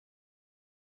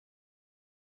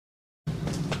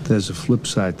there's a flip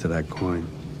side to that coin.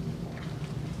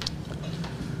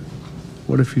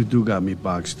 What if you do got me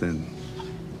boxed in?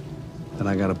 Then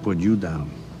I gotta put you down.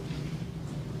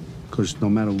 Because no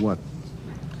matter what,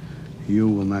 you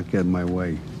will not get in my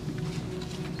way.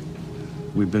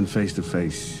 We've been face to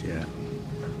face, yeah.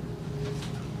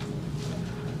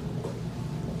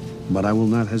 But I will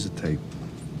not hesitate.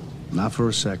 Not for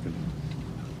a second.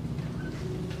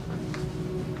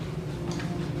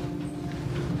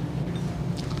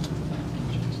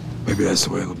 Maybe that's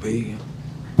the way it'll be.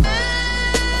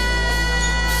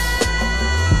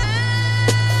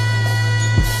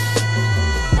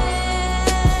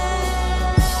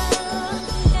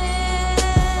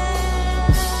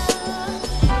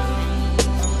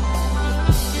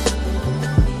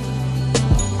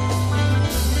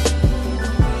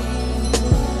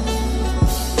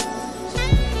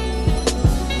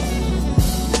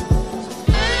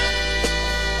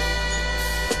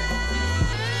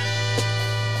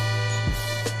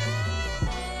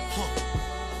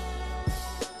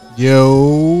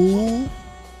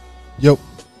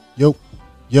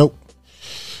 Yo.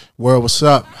 World, what's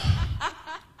up?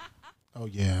 Oh,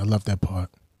 yeah, I love that part.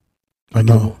 Can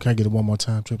I get it one more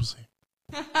time, Triple C?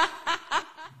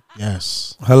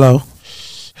 Yes. Hello.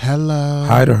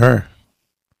 Hi to her.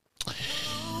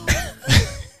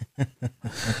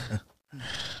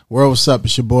 World, what's up?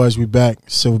 It's your boys. We back.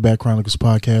 Silverback Chronicles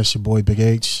podcast. Your boy, Big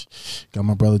H. Got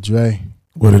my brother, Dre.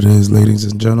 What it is, ladies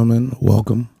and gentlemen,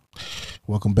 welcome.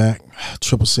 Welcome back.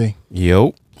 Triple C.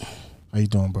 Yo. How you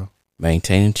doing, bro?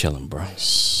 Maintaining, chilling, bro.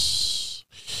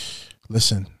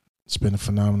 Listen, it's been a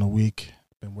phenomenal week.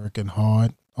 Been working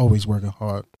hard. Always working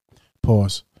hard.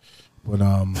 Pause. But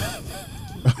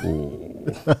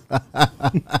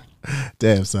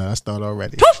damn, son, I start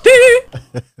already.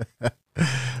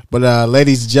 But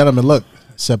ladies and gentlemen, look,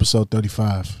 it's episode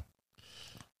 35.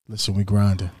 Listen, we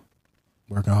grinding.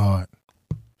 Working hard.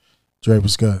 Dre,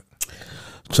 what's good?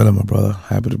 Chilling, my brother.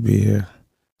 Happy to be here.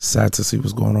 Sad to see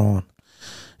what's going on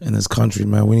in this country,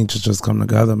 man. We need to just come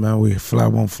together, man. We fly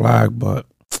one flag, but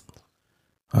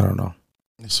I don't know.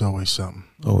 It's always something.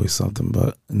 Always something.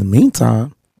 But in the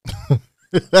meantime,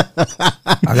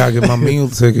 I got to get my meal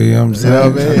ticket, you know what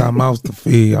I'm saying? I got mouths to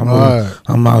feed.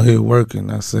 I'm out here working.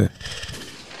 That's it.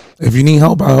 If you need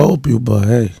help, I'll help you. But,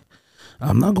 hey,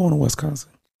 I'm not going to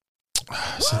Wisconsin.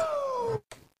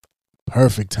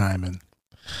 Perfect timing.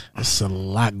 There's a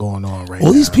lot going on right now.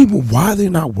 All these people, why are they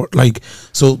not work? Like,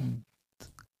 so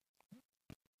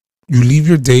you leave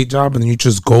your day job and then you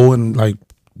just go and like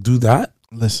do that?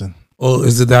 Listen. Or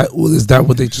is that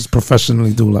what they just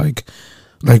professionally do? Like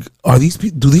are these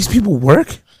people? Do these people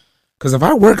work? Because if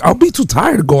I work, I'll be too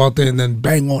tired to go out there and then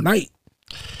bang all night.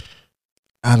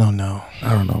 I don't know,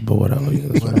 but whatever.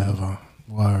 Whatever.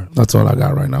 Word. That's all I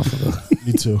got right now for the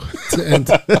Me too.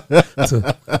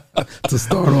 to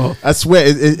start off. I swear,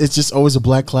 it's just always a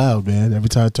black cloud, man. Every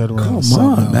time I turn around. Come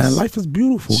on, man. Life is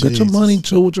beautiful. Jesus. Get your money,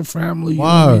 chill with your family,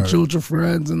 chill with your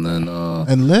friends, and then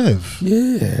and live. Yeah, you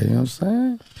know what I'm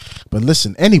saying? But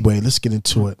listen, anyway, let's get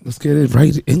into it. Let's get it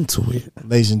right into it.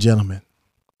 Ladies and gentlemen,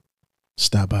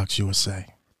 Starbucks USA.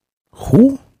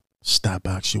 Who?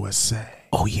 Starbucks USA.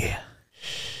 Oh, yeah.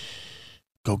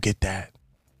 Go get that.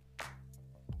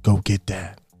 Go get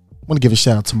that. I want to give a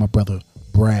shout out to my brother,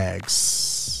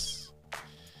 Braggs.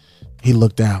 He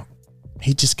looked out.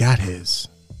 He just got his.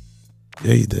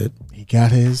 Yeah, he did. He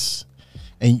got his.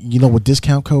 And you know what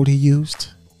discount code he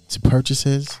used to purchase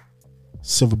his?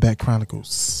 Silverback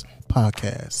Chronicles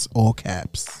podcast, all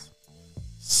caps.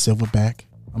 Silverback.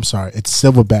 I'm sorry, it's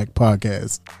Silverback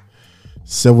podcast.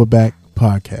 Silverback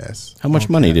podcast. How much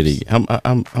money did he? How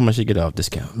much did he get off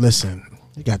discount? Listen,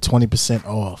 he got 20%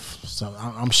 off. So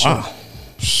I'm sure. Wow.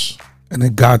 And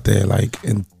it got there like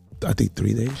in I think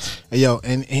 3 days. Yo,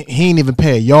 and he ain't even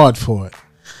pay a yard for it.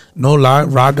 No lie,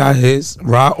 Ra got his.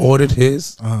 Ra ordered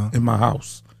his in my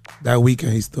house. That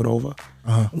weekend he stood over.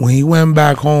 When he went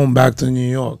back home, back to New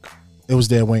York, it was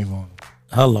there waiting for him.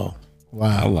 Hello.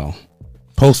 Wow. Hello.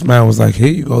 Postman was like, here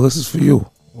you go, this is for you.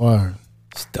 Word.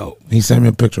 It's dope. He sent me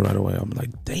a picture right away. I'm like,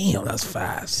 damn, that's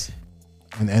fast.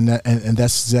 And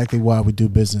that's exactly why we do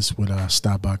business with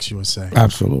Starbucks USA.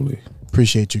 Absolutely.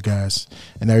 Appreciate you guys.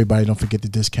 And everybody, don't forget the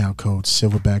discount code,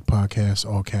 Silverback Podcast,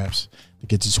 all caps, to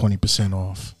get you 20%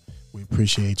 off. We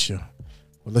appreciate you.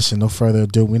 Well, listen, no further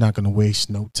ado. We're not going to waste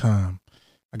no time.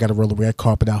 I got to roll the red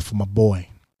carpet out for my boy.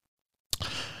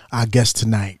 Our guest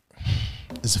tonight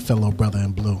is a fellow brother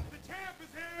in blue.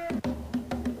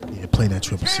 Yeah, play that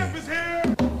Triple C.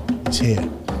 He's here.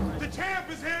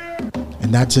 And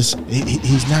not just,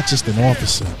 he's not just an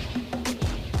officer.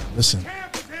 Listen.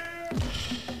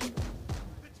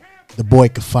 The boy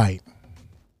could fight.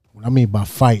 What I mean by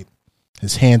fight,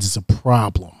 his hands is a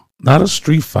problem. Not a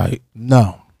street fight.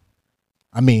 No,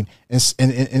 I mean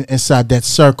inside that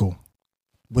circle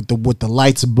with the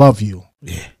lights above you.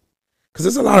 Yeah. Because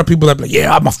there's a lot of people that be like,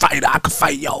 yeah, I'm a fighter. I can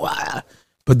fight, yo.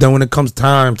 But then when it comes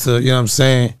time to, you know what I'm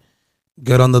saying,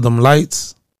 get under them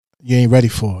lights, You ain't ready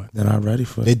for it. they're not ready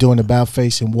for They it. doing the bow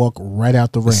face and walk right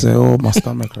out the They ring. say, oh, my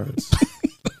stomach hurts.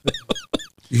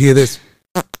 You hear this?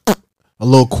 A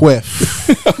little quiff.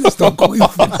 Start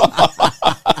queefing.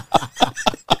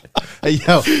 Hey,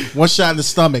 yo, one shot in the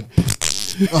stomach.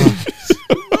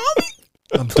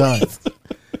 I'm done.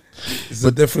 It's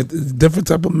a different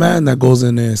type of man that goes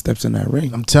in there and steps in that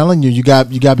ring. I'm telling you, you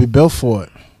got to be built for it.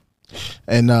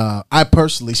 And I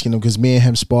personally, because me and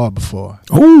him sparred before.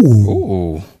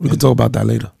 Oh, we can talk about that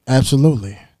later.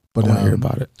 Absolutely. But I want to hear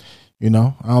about it. I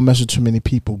don't mess with too many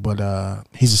people, but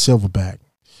he's a silverback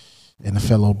and a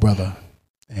fellow brother.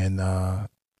 And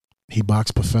he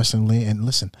boxed professionally. And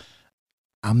listen,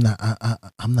 I'm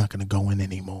not gonna go in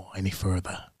any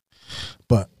further.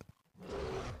 But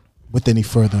with any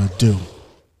further ado,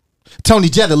 Tony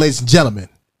Jetta, ladies and gentlemen.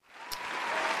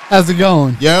 How's it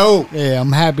going? Yo, Yeah,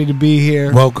 I'm happy to be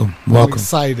here. Welcome. I'm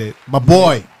excited. my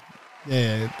boy.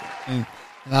 Yeah, and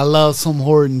I love some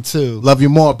Horton too. Love you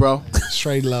more, bro.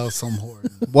 Straight love some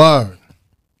Horton. Word.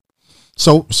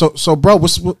 So, bro,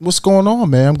 what's going on,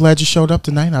 man? I'm glad you showed up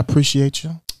tonight. I appreciate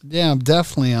you. Yeah,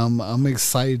 I'm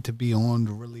excited to be on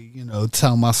to really,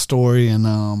 tell my story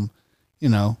and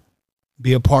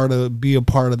be a part of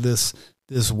this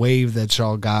wave that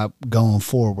y'all got going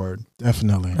forward.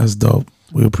 Definitely. That's dope.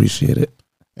 We appreciate it.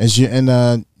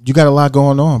 You got a lot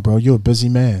going on, bro. You're a busy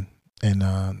man, and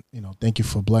thank you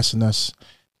for blessing us,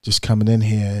 just coming in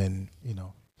here and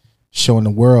showing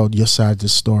the world your side of the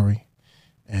story,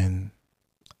 and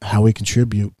how we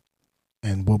contribute,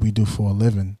 and what we do for a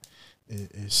living.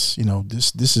 Is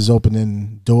this is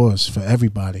opening doors for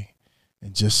everybody,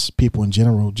 and just people in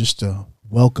general, just to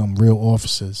welcome real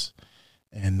officers,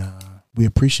 and we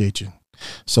appreciate you.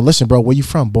 So listen, bro, where you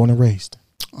from? Born and raised?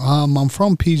 I'm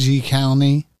from PG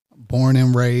County, born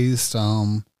and raised.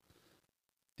 I'm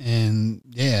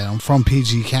from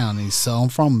PG County, so I'm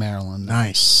from Maryland.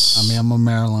 Nice. I mean, I'm a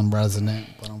Maryland resident,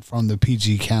 but I'm from the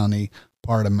PG County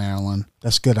part of Maryland.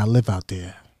 That's good. I live out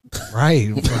there.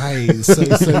 Right. So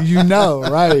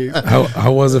right.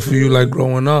 How was it for you, like,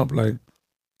 growing up? Like,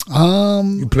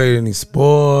 you played any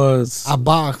sports? I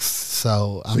boxed,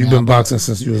 so you've been boxing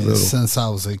since you were little? Since I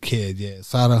was a kid, yeah.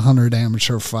 So I had 100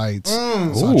 amateur fights. So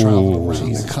I traveled around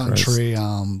Jesus the country.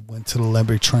 Went to the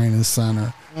Olympic Training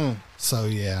Center. So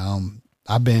yeah,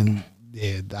 I've been.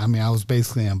 Yeah, I mean, I was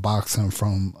basically in boxing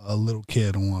from a little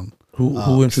kid on.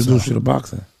 Who introduced you to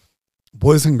boxing?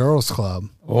 Boys and Girls Club.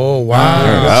 Oh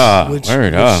wow! Which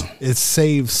it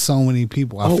saved so many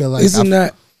people. I feel like isn't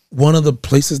that one of the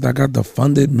places that got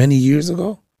defunded many years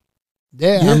ago?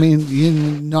 Yeah, I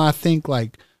mean, I think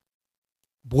like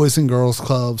Boys and Girls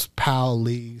Clubs, PAL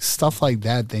Leagues, stuff like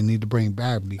that, they need to bring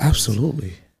back. Because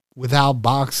absolutely. Without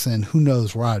boxing, who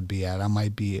knows where I'd be at? I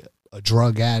might be a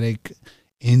drug addict,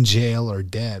 in jail, or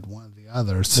dead, one or the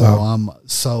other. So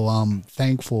I'm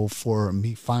thankful for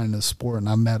me finding a sport, and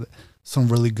I met some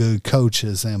really good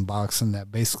coaches in boxing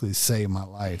that basically saved my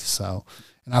life. So,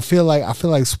 and I feel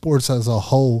like sports as a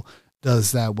whole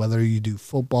does that. Whether you do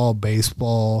football,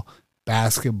 baseball,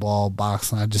 basketball,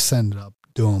 boxing, I just ended up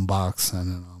doing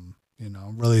boxing, and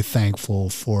I'm really thankful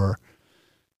for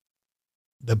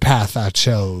the path I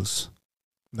chose.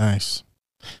 Nice.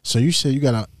 So you said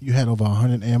you had over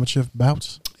 100 amateur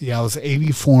bouts? Yeah, I was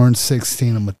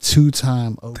 84-16. I'm a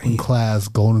 2-time open class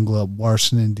Golden Glove,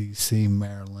 Washington D.C.,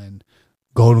 Maryland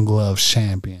Golden Glove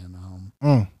champion.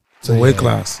 So weight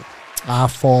class? I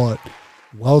fought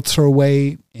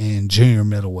welterweight and junior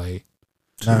middleweight.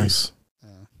 Nice.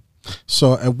 Yeah.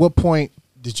 So at what point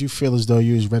did you feel as though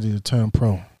you was ready to turn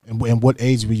pro? And what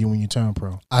age were you when you turned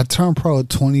pro? I turned pro at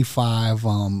 25.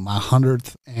 My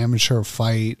 100th amateur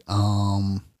fight.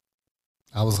 I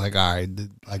was like, all right,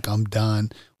 like I'm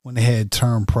done. Went ahead,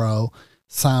 turned pro.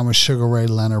 Signed with Sugar Ray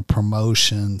Leonard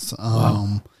Promotions.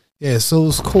 Wow. Yeah, so it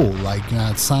was cool. Like,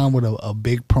 I signed with a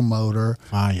big promoter.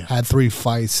 Fire. Had 3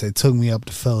 fights. They took me up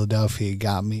to Philadelphia.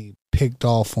 Got me picked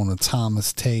off on a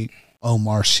Thomas Tate,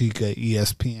 Omar Sheikha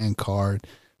ESPN card.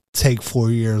 Take 4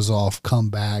 years off,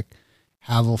 come back,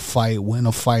 have a fight, win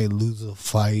a fight, lose a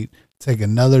fight, take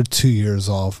another 2 years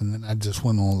off, and then I just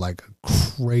went on like a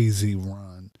crazy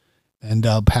run. Ended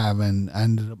up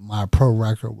my pro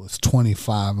record was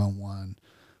 25-1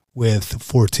 with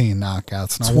 14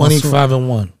 knockouts.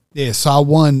 25-1. Yeah, so I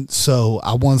won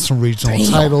some regional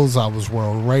titles. I was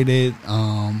world rated.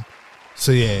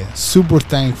 So yeah, super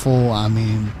thankful. I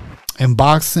mean, And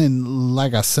boxing,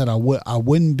 like I said, I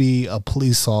wouldn't be a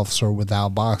police officer without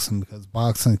boxing, because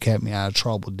boxing kept me out of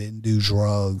trouble, didn't do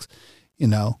drugs,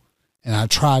 and I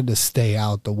tried to stay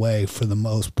out the way for the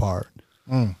most part.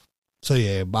 So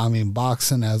yeah, I mean,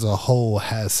 boxing as a whole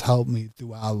has helped me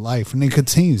throughout life, and it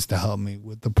continues to help me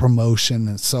with the promotion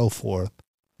and so forth.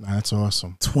 That's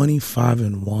awesome.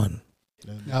 25-1.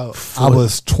 No, I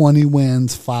was 20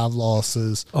 wins, 5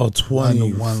 losses. Oh,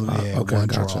 20. One Okay,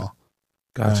 draw.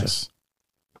 Gotcha. Nice.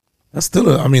 That's still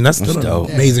an dope.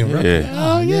 amazing record. Yeah.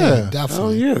 Oh yeah, Oh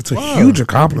definitely. yeah, it's a Wow. huge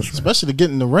accomplishment. Especially to get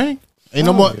in the ring. Ain't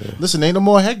no more. yeah. Listen, ain't no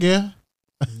more headgear.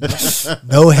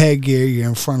 No headgear. You're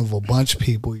in front of a bunch of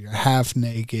people. You're half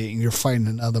naked, and you're fighting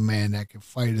another man that can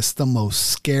fight. It's the most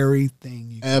scary thing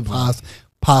you can Ever.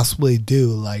 possibly do.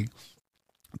 Like,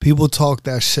 people talk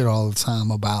that shit all the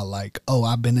time about, like, oh,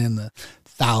 I've been in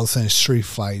 1,000 street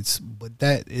fights, but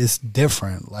that is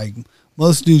different. Like,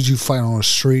 most dudes you fight on the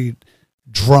street,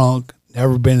 drunk,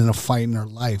 never been in a fight in their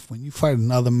life. When you fight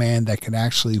another man that can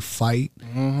actually fight,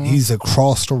 he's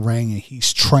across the ring and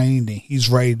he's trained and he's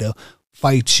ready to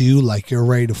fight you like you're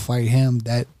ready to fight him,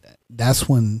 that's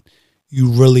when you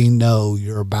really know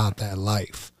you're about that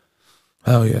life.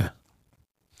 Hell yeah.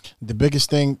 The biggest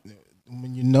thing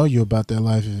when you know you're about that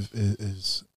life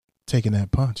is taking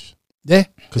that punch. Yeah.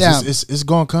 Because Yeah. it's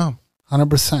going to come.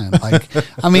 100%. Like,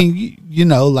 I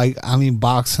mean,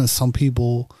 boxing, some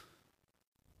people,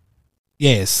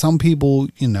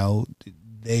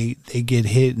 they get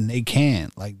hit and they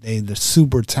can't. Like, they're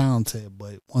super talented,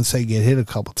 but once they get hit a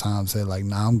couple times, they're like,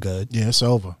 nah, I'm good. Yeah, it's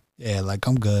over. Yeah, like,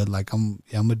 I'm good. Like, I'm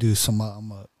gonna do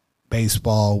I'm a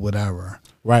baseball, whatever.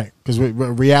 Right. Because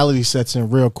reality sets in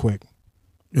real quick.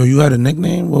 Yo, you had a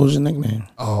nickname? What was your nickname?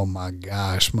 Oh my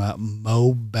gosh, my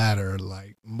Mo Better,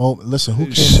 like Listen, who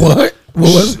came? What? What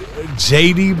was it?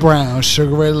 JD Brown,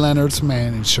 Sugar Ray Leonard's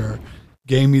manager,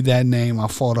 gave me that name. I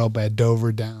fought up at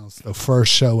Dover Downs, the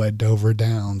first show at Dover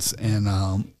Downs, and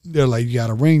they're like, "You got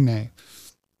a ring name?"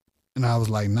 And I was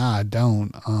like, "Nah, I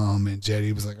don't." And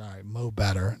JD was like, "All right, Mo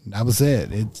Better." And that was it.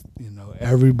 It's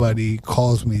everybody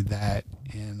calls me that,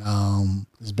 and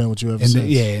It's been with you ever in since.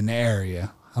 in the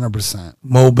area, 100%.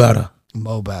 Mo Better.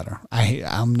 Mo Better.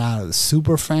 I'm not a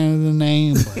super fan of the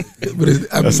name, but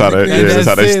That's how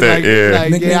they stand. Yeah.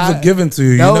 Nicknames are given to you.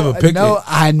 You never pick it.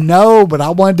 I know, but I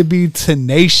wanted to be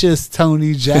Tenacious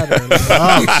Tony Jetter.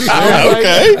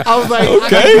 I was like, I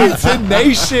gotta be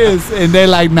tenacious, and they're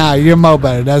like, nah, you're Mo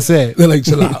Better. That's it. They're like,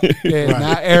 chill out. Yeah,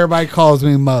 now everybody calls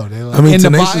me Mo. They're like, I mean, in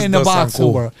Tenacious the does sound boxing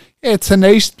cool. world. Yeah,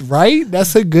 Tenacious, right?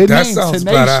 That's a good That name. sounds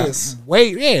Tenacious. badass.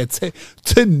 Wait, yeah,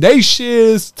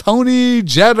 Tenacious Tony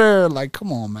Jetter. Like,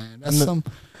 come on, man. That's some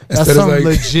Instead of like,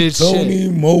 legit Tony,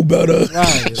 shit. Mo Better.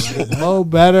 Right, like Mo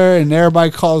Better, and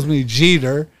everybody calls me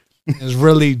Jeter. It's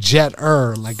really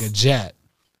Jetter, like a jet.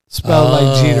 Spelled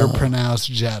like Jeter,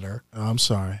 pronounced Jetter. Oh, I'm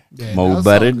sorry. Yeah, Mo that's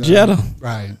Better all good. Jetta.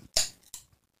 Right.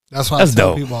 That's why That's I tell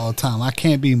dope. people all the time, I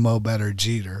can't be Mo Better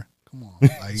Jeter. Come on.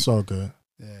 Like, It's all good.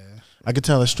 yeah. I could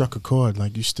tell it struck a chord.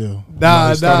 Like you still.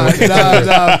 Nah. People,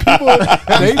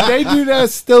 they do that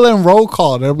still in roll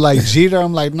call. They're like Jeter.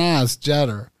 I'm like, nah, it's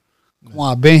Jetter. Come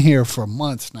on, I've been here for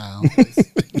months now. Show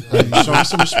me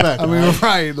some respect. I mean,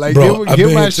 right? Like, Bro, I've get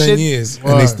been my here 10 shit. years,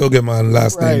 and they still get my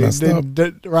last name Right, messed up.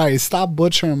 right. Stop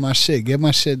butchering my shit. Get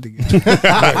my shit together.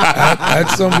 Add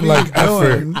some like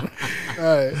effort.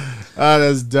 Right. Ah,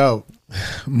 that's dope.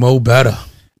 Mo Better.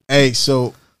 Hey,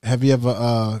 so have you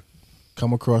ever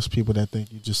come across people that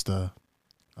think you're just a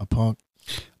punk?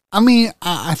 I mean,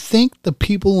 I think the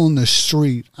people on the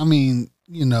street, I mean,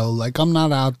 like, I'm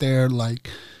not out there like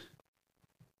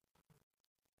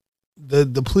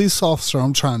the police officer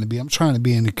I'm trying to be in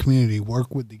the community,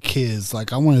 work with the kids.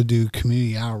 Like, I want to do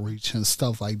community outreach and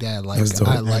stuff like that. Like, That's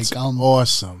dope. That's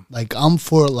awesome. Like, I'm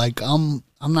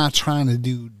not trying to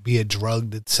be a drug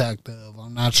detective.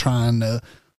 I'm not trying to,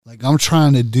 like, I'm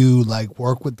trying to do, like,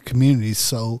 work with the community.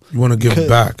 So You want to give Because-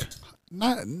 back.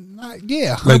 not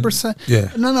yeah, 100%.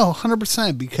 Yeah. No,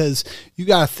 100%, because you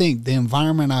got to think the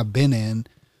environment I've been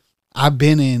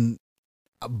in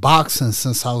boxing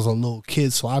since I was a little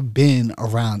kid, so I've been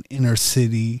around inner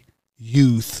city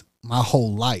youth my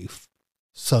whole life.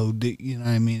 So you know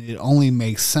what I mean, it only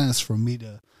makes sense for me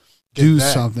to do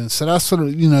back. something. So that's what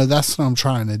that's what I'm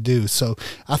trying to do. So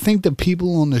I think the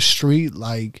people on the street,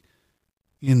 like,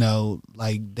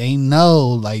 like, they know,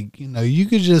 like, you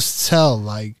could just tell,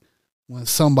 like, when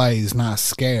somebody's not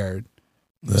scared.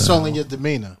 It's all in your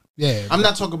demeanor. Yeah. I'm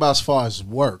not talking about as far as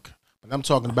work, but I'm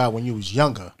talking about when you was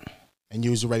younger and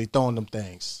you was already throwing them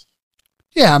things.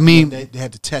 Yeah, I mean, They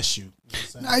had to test you. You know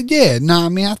what I'm saying? I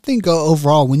mean, I think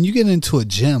overall, when you get into a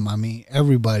gym, I mean,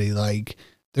 everybody, like,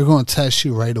 they're going to test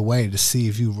you right away to see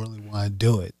if you really want to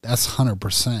do it. That's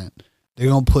 100%. They're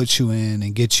going to put you in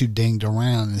and get you dinged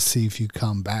around and see if you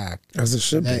come back. As it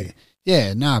should be.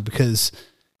 Yeah, because,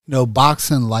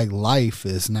 boxing, like life,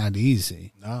 is not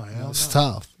easy. No, it's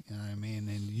tough. You know what I mean?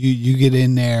 And you get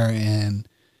in there and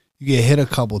you get hit a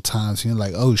couple times and you're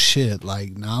like, oh, shit.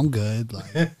 Like, nah, I'm good.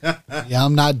 Like, yeah,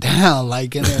 I'm not down.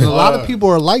 Like, and a lot of people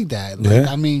are like that. Like,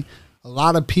 I mean, a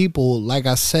lot of people, like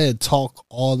I said, talk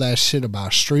all that shit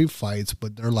about street fights,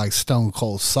 but they're like stone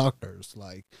cold suckers.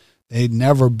 Like, they've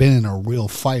never been in a real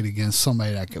fight against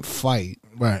somebody that can fight.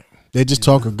 Right. They just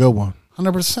talk a good one.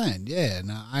 100%. Yeah.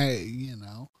 Now,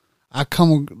 I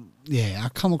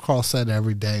come across that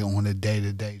every day on a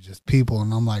day-to-day, just people,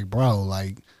 and I'm like, bro,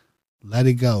 like, let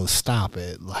it go. Stop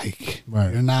it. Like,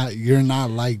 right. You're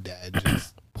not like that.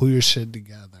 Just pull your shit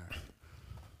together.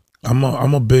 I'm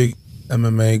a big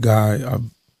MMA guy.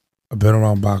 I've been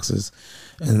around boxers,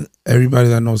 and everybody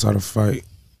that knows how to fight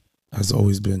has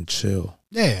always been chill.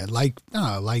 Yeah,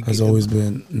 has always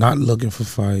been not looking for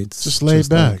fights. Just laid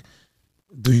back. Like,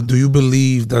 do you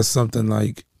believe that's something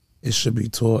like it should be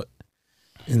taught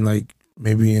in like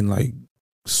maybe in like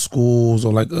schools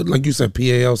or like you said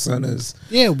PAL centers?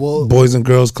 Yeah, well, boys and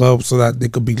girls clubs, so that there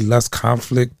could be less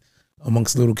conflict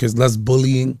amongst little kids, less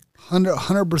bullying.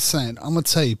 100%. I'm gonna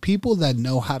tell you, people that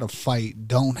know how to fight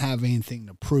don't have anything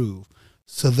to prove,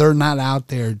 so they're not out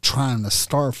there trying to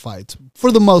start fights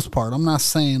for the most part. I'm not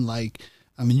saying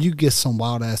you get some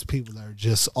wild ass people that are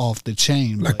just off the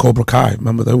chain, like Cobra Kai.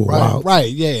 Remember they were wild, right?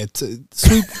 Yeah,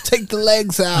 sweep, take the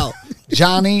legs out,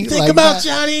 Johnny. Think about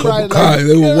Johnny. Cobra Kai,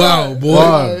 they were wild,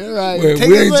 boy. Right. Wait, Take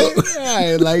his legs,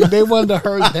 right. Like they wanted to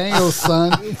hurt Daniel's son.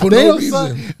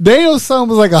 Daniel's son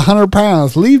was like 100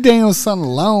 pounds. Leave Daniel's son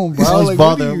alone, bro. Like,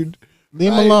 bother.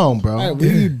 Leave him alone, bro. Right, what are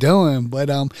you doing? But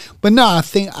no, I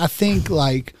think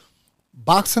like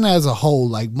boxing as a whole,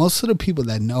 like most of the people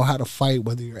that know how to fight,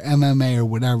 whether you're MMA or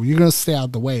whatever, you're gonna stay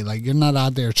out the way. Like you're not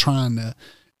out there trying to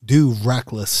do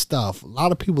reckless stuff. A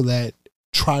lot of people that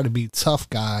try to be tough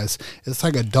guys, it's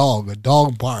like a dog. A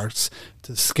dog barks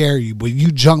to scare you, but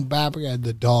you jump back at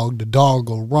the dog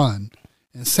will run.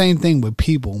 And same thing with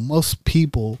people. Most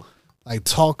people like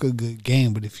talk a good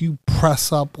game, but if you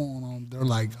press up on them, they're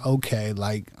like, okay,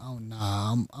 like, oh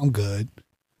nah, I'm good.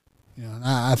 And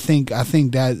I think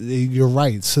that you're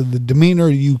right. So the demeanor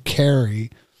you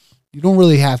carry, you don't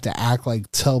really have to act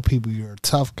like tell people you're a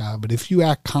tough guy, but if you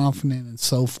act confident and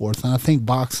so forth, and I think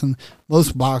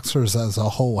most boxers as a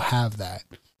whole have that.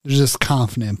 They're just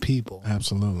confident people.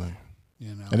 Absolutely.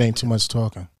 It ain't too much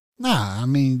talking. Nah, I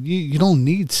mean, you don't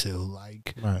need to.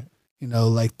 Like, right.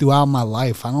 Like throughout my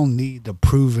life, I don't need to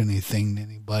prove anything to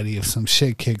anybody. If some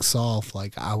shit kicks off,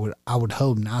 like I would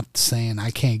hope, not saying I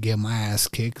can't get my ass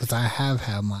kicked, because I have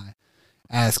had my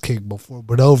ass kicked before.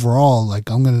 But overall,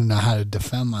 like I'm gonna know how to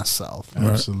defend myself.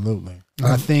 Absolutely. And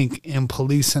I think in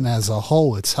policing as a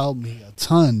whole, it's helped me a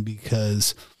ton,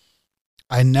 because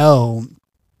I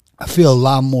feel a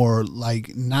lot more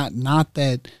like not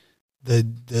that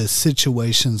the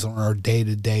situations on our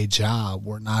day-to-day job,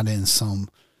 we're not in some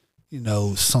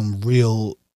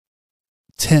real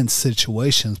tense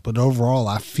situations, but overall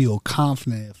I feel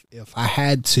confident if I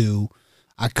had to,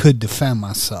 I could defend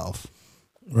myself.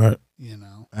 Right.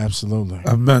 Absolutely.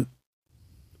 I've met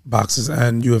boxers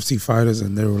and UFC fighters,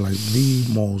 and they were like the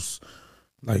most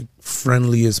like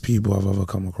friendliest people I've ever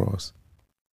come across.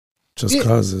 Just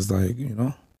cause it's like,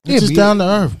 it's just down to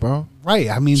earth, bro. Right.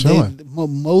 I mean,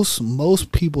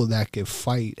 most people that can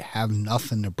fight have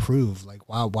nothing to prove. Like,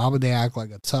 why would they act like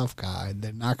a tough guy?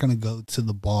 They're not going to go to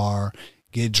the bar,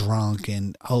 get drunk,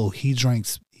 and he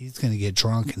drinks. He's going to get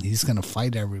drunk and he's going to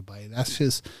fight everybody. That's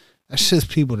just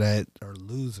people that are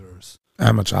losers.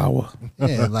 Amateur hour.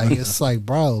 Yeah, like it's like,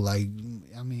 bro. Like,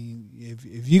 I mean,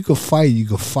 if you could fight, you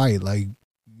could fight. Like,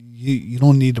 you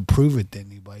don't need to prove it to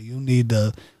anybody. You don't need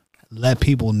to let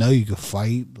people know you can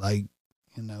fight. Like,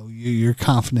 you're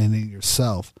confident in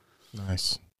yourself.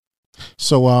 Nice.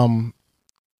 So,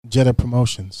 Jetta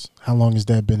Promotions, how long has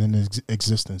that been in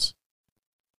existence?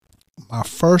 My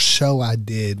first show I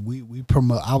did, we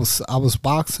promote. I was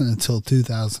boxing until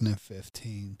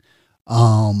 2015.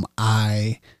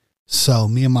 So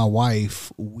me and my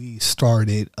wife, we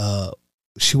started.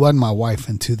 She wasn't my wife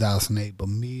in 2008, but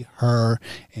me, her,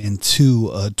 and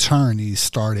two attorneys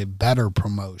started Better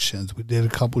Promotions. We did a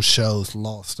couple shows,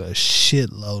 lost a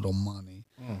shitload of money.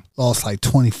 Lost like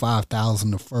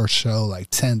 $25,000 the first show, like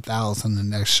 $10,000 the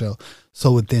next show.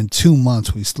 So within 2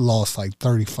 months, we lost like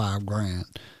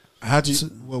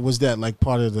 $35,000. What was that, like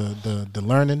part of the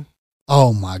learning?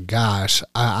 Oh my gosh.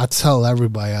 I tell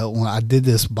everybody, when I did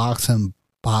this boxing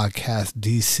podcast,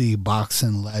 DC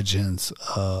Boxing Legends,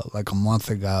 like a month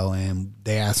ago, and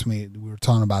they asked me, we were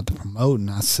talking about the promoting.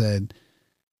 I said,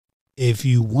 if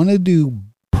you want to do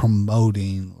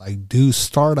promoting, like, do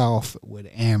start off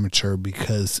with amateur,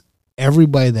 because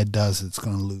everybody that does it's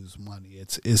going to lose money.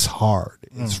 It's hard.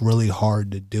 It's really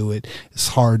hard to do it. It's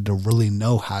hard to really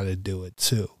know how to do it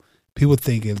too. People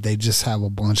think if they just have a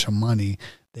bunch of money,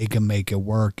 they can make it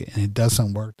work, and it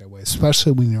doesn't work that way,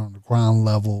 especially when you're on the ground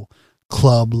level,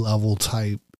 club level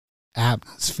type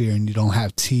atmosphere, and you don't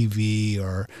have TV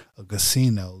or a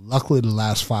casino. Luckily, the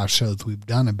last 5 shows we've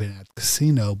done have been at the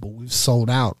casino, but we've sold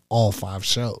out all 5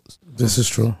 shows. This is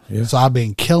true. Yeah. So I've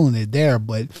been killing it there.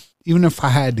 But even if I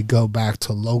had to go back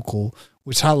to local,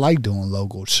 which I like doing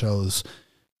local shows,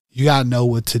 you gotta know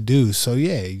what to do. So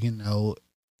yeah, you know,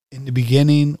 in the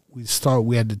beginning we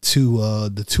had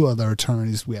the two other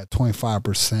attorneys. We had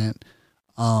 25%.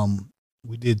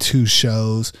 We did 2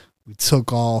 shows. We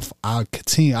took off. I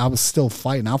continued. I was still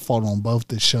fighting. I fought on both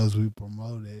the shows we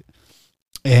promoted,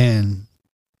 and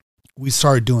we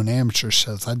started doing amateur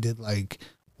shows. I did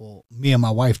me and my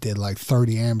wife did like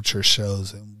 30 amateur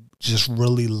shows, and just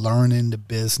really learning the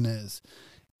business,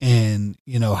 and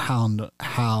you know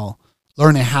how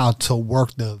learning how to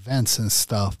work the events and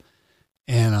stuff,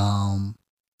 and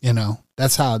you know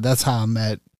that's how I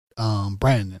met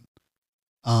Brandon.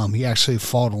 He actually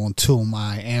fought on 2 of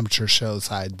my amateur shows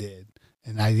I did.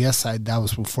 And that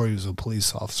was before he was a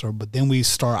police officer. But then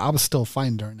I was still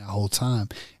fighting during that whole time.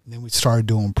 And then we started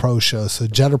doing pro shows. So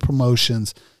Jetta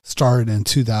Promotions started in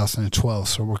 2012.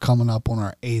 So we're coming up on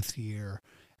our 8th year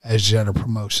as Jetta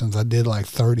Promotions. I did like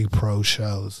 30 pro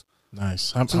shows.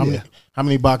 Nice. How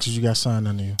many boxes you got signed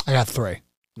under you? I got 3.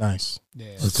 Nice.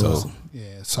 Yeah. That's awesome.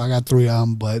 Yeah. So I got 3 of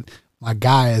them, but my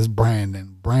guy is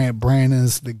Brandon.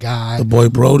 Brandon's the guy. The boy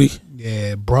Brody.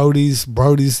 Yeah, Brody's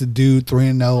the dude,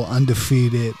 3-0,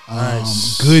 undefeated.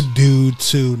 Nice. Good dude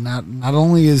too. Not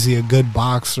only is he a good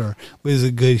boxer, but he's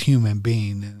a good human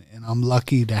being. And I'm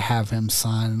lucky to have him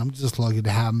sign, and I'm just lucky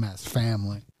to have him as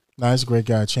family. No, he's a great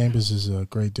guy. Chambers is a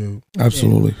great dude.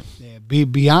 Absolutely. Yeah, be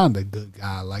beyond a good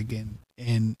guy. Like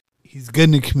and he's good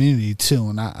in the community too.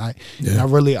 And I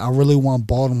really want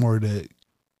Baltimore to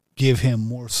give him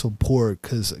more support,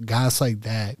 because guys like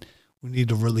that, we need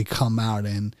to really come out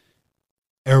and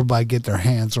everybody get their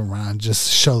hands around,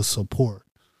 just show support.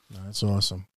 No, that's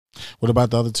awesome. What about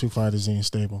the other 2 fighters in your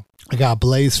stable? I got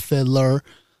Blaze Fiddler.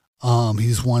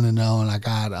 He's 1-0, and I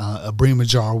got Abrima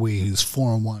Jarwi, who's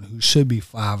 4-1, who should be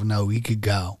 5-0. He could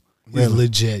go. He's Really?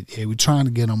 legit. Yeah, we're trying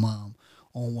to get him on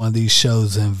one of these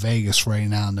shows in Vegas right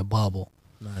now in the bubble,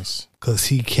 Nice. because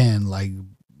he can, like,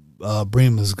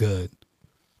 Abrima's good.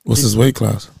 What's his weight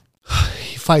class?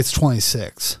 He fights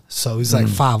 26, so he's like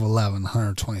 5'11",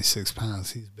 126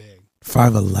 pounds. He's big.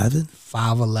 5'11"?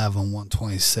 5'11",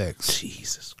 126.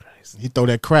 Jesus Christ. He throw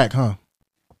that crack, huh?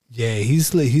 Yeah,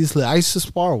 he's lit. I used to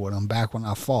spar with him back when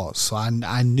I fought, so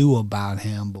I knew about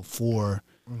him before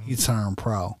he turned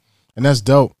pro. And that's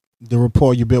dope. The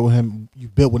rapport you built with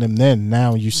him then.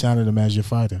 Now you sounded him as your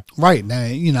fighter. Right now,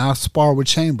 you know, I spar with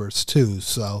Chambers too,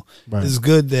 so Right. it's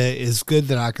good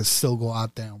that I could still go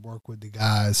out there and work with the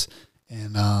guys.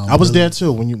 And I was there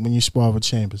too when you sparred with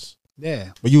Chambers. Yeah,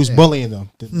 But you was bullying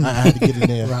them. I had to get in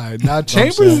there. right now.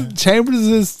 saying? Chambers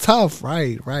is tough,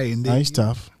 right? And then, No, he's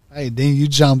tough. Right, then you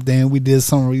jumped in. We did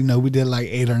some, we did like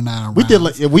 8 or 9 rounds. We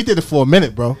did it for a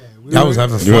minute, bro. Y'all was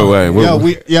having fun. Yo,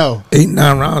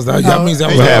 8-9 rounds. That means that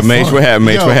was what having happened, fun. What happened,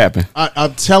 Mace? What happened?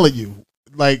 I'm telling you,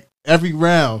 like every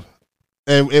round,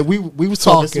 and we was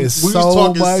talking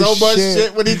so much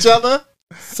shit with each other.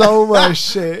 So much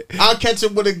shit. I'll catch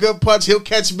him with a good punch. He'll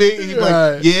catch me. He's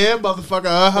Right. like, "Yeah, motherfucker."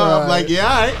 I'm like, "Yeah,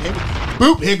 all right."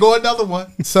 Boop. Here go another one.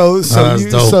 So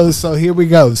here we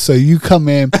go. So you come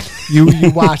in,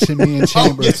 you watching me in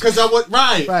Chambers. because I was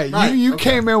right. You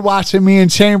came in watching me in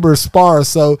Chambers spar.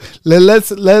 So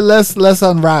let's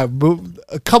unwrap.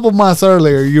 A couple months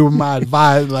earlier, you were my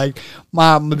advisor, like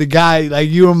the guy, like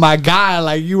you were my guy,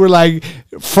 like you were like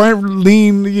front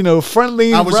lean.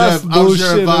 I was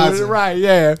your advisor, right?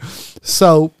 Yeah.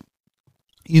 So,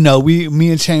 me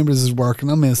and Chambers is working.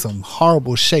 I'm in some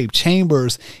horrible shape.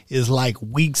 Chambers is like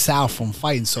weeks out from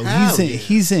fighting, so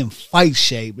he's in fight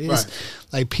shape. It's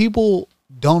like people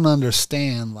don't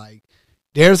understand. Like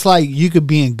there's like you could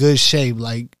be in good shape.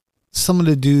 Like some of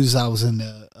the dudes I was in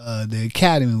the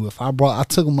academy with, I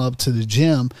took them up to the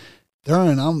gym.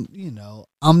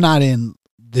 I'm not in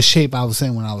the shape I was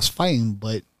in when I was fighting,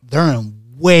 but they're in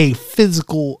way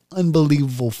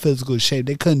unbelievable physical shape.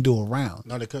 They couldn't do a round.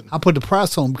 No, they couldn't. I put the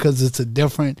press on because it's a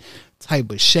different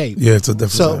type of shape. Yeah, it's a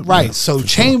different. So type, right, yeah, so for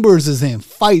sure. Chambers is in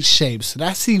fight shape, so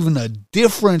that's even a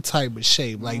different type of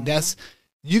shape. Like that's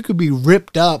you could be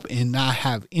ripped up and not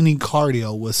have any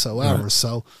cardio whatsoever. Right.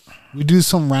 So we do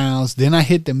some rounds, then I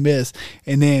hit the miss,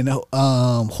 and then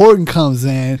Horton comes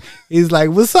in. He's like,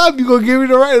 "What's up? You gonna give me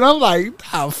the right?" And I'm like,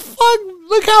 "Ah, fuck."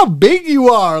 Look how big you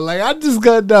are. Like, I just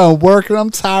got done working.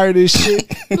 I'm tired of this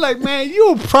shit. He's like, man,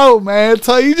 you a pro, man.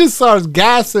 So he just starts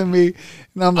gassing me.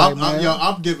 And I'm like, man.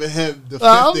 I'm giving him the 50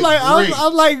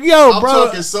 I'm like, yo, bro.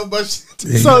 talking so much.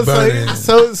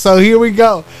 So here we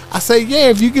go. I say, yeah,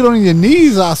 if you get on your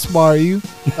knees, I'll spar you.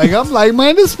 Like, I'm like,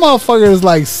 man, this motherfucker is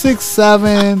like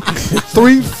 6'7",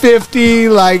 350.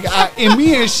 Like, and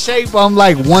me in shape, I'm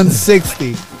like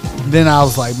 160. Then I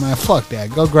was like, man, fuck that.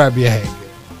 Go grab your head.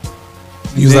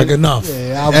 He was like, enough.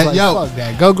 Yeah, I was like, fuck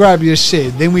that. Go grab your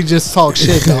shit. Then we just talk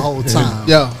shit the whole time.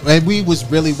 Yo, and we was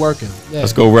really working. Yeah.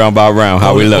 Let's go round by round.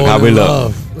 How we look? How we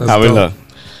look? How we look?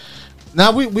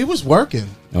 Now we was working.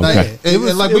 Okay.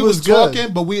 Like, we was good.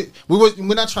 talking, but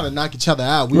we're not trying to knock each other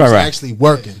out. We Right, was right. actually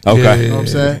working. Okay. You know what I'm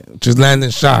saying? Just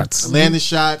landing shots. Landing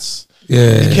shots.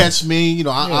 Yeah. He catch me. You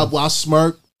know, I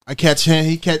smirk. I catch him.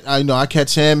 He catch. I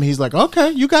catch him. He's like,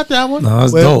 okay, you got that one. No,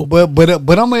 that's dope.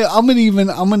 But I'm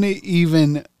gonna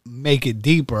even make it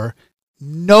deeper.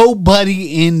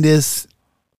 Nobody in this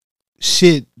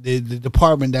shit, the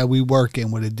department that we work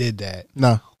in, would have did that.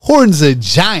 No. Horton's a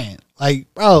giant.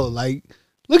 Like, bro, like,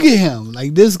 look at him.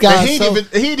 Like, this guy. And he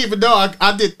didn't even know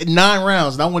I did 9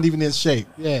 rounds and I wasn't even in shape.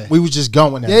 Yeah. We was just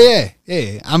going at it.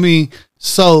 Yeah. I mean,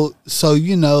 so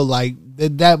you know, like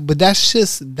that, but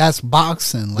that's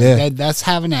boxing. Like that's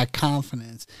having that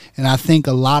confidence. And I think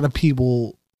a lot of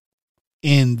people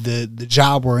in the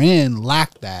job we're in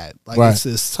lack that. Like, Right.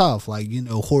 it's tough. Like, you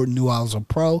know, Horton knew I was a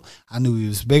pro. I knew he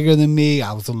was bigger than me.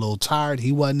 I was a little tired.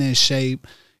 He wasn't in shape.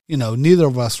 You know, neither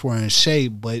of us were in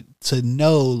shape, but to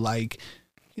know, like,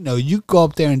 you know, you go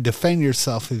up there and defend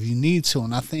yourself if you need to.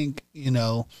 And I think, you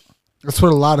know, that's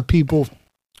what a lot of people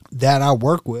that I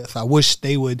work with, I wish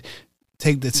they would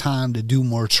take the time to do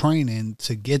more training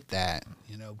to get that,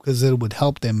 you know, because it would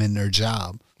help them in their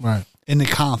job. Right. And the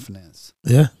confidence.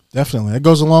 Yeah. Definitely. It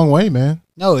goes a long way, man.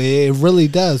 No, it really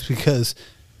does, because,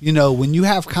 you know, when you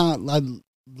have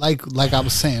like I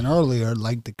was saying earlier,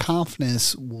 like, the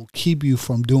confidence will keep you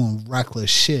from doing reckless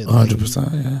shit.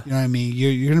 100%. Yeah. You know what I mean?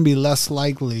 You're going to be less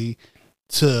likely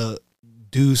to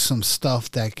do some stuff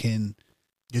that can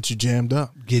Get you jammed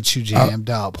up.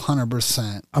 up.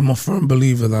 100%. I'm a firm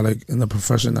believer that, like, in the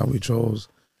profession that we chose,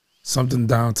 something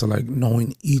down to, like,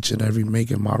 knowing each and every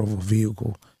make and model of a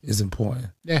vehicle is important.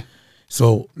 Yeah.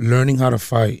 So learning how to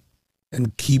fight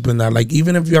and keeping that, like,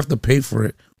 even if you have to pay for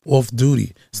it off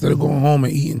duty, instead of going home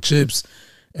and eating chips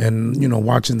and, you know,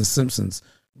 watching The Simpsons,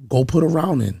 go put a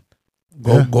round in.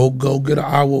 Go get an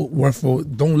hour worth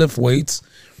of, don't lift weights.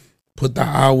 Put the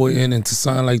hour in into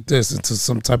something like this, into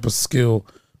some type of skill,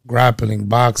 grappling,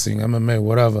 boxing, MMA,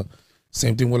 whatever.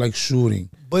 Same thing with, like, shooting.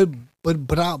 But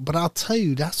I'll tell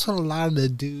you, that's what a lot of the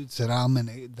dudes that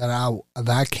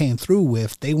I came through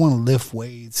with, they want to lift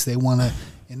weights. They want to,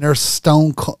 and they're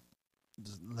stone cold.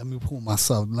 Let me pull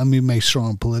myself. Let me make sure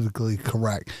I'm politically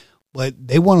correct. But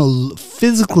they want to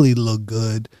physically look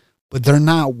good, but they're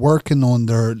not working on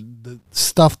the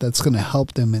stuff that's going to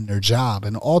help them in their job.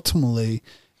 And ultimately,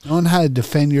 knowing how to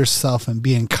defend yourself and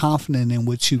being confident in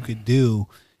what you could do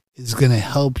is going to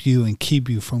help you and keep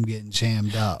you from getting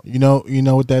jammed up. You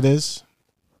know what that is?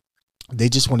 They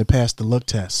just want to pass the look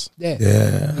test. Yeah.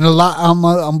 Yeah. And a lot,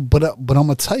 but I'm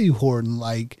gonna tell you, Horton,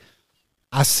 like,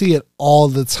 I see it all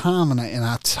the time, and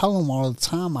I tell them all the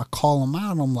time. I call them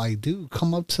out. I'm like, dude,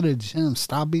 come up to the gym.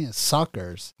 Stop being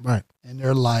suckers. Right. And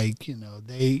they're like,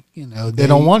 they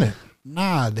don't want it.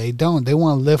 Nah, they don't. They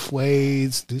want to lift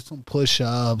weights, do some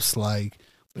push-ups, like.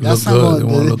 Look good. They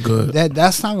want to look good.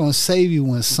 That's not gonna save you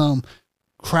when some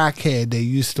crackhead they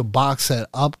used to box at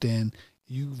Upton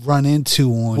you run into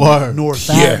on North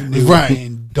Avenue, right,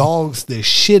 and dogs the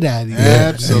shit out of you.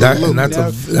 Absolutely. And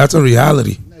that's a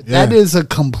reality. That is a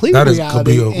complete That reality. could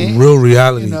be a real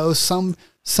reality. You know, some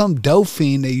dope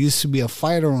fiend that used to be a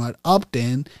fighter on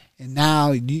Upton, and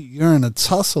now you're in a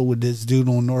tussle with this dude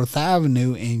on North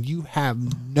Avenue, and you have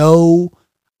no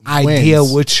idea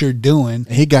what you're doing.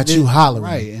 And he got you hollering.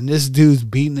 Right, and this dude's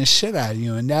beating the shit out of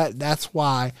you. And that's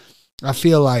why I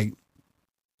feel like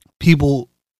people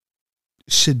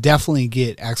should definitely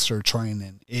get extra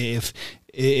training. If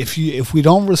we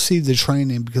don't receive the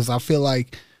training, because I feel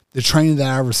like the training that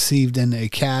I received in the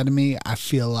academy, I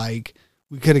feel like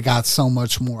we could have got so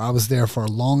much more. I was there for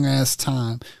a long ass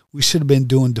time. We should have been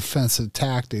doing defensive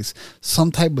tactics,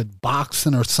 some type of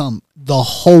boxing or something the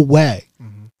whole way.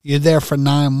 You're there for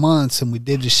 9 months, and we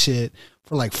did this shit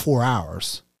for like 4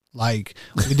 hours. Like,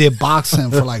 we did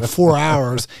boxing for like 4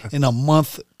 hours in a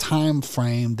month time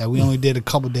frame that we only did a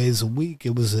couple days a week.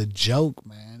 It was a joke,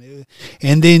 man.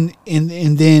 And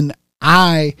then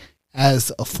I,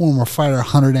 as a former fighter,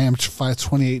 100 amateur fights,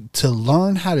 28, to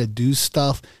learn how to do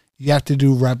stuff, you have to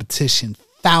do repetition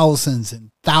thousands and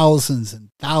thousands and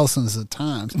thousands of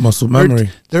times. Muscle memory.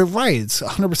 They're right. It's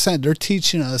 100%. They're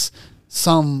teaching us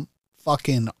some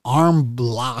fucking arm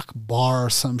block bar or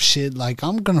some shit. Like,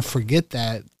 I'm going to forget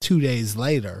that 2 days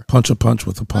later. Punch a punch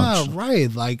with a punch. Oh,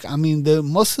 right. Like, I mean,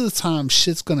 most of the time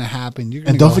shit's going to happen. You're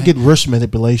gonna And don't forget wrist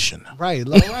manipulation. Right.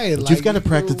 Like, right. But you've got to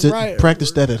practice it.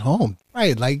 Practice that at home.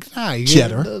 Right, like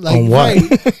Cheddar. like, on what?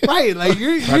 Right, like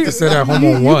Practice that at home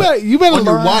on what? You better On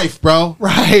learn. your wife, bro.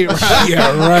 Right.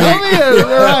 Yeah, right. Come here,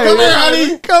 right. Come here,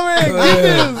 honey. Come here,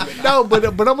 get this. No, but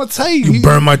I'm gonna tell you, You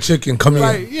burn my chicken. Come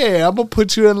right? here. Yeah, I'm gonna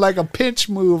put you in like a pinch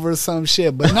move or some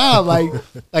shit. But now,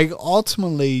 like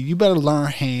ultimately, you better learn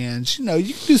hands. You know,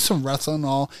 you can do some wrestling and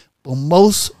all, but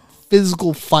most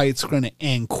physical fights are gonna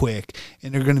end quick,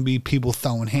 and they're gonna be people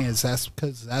throwing hands. That's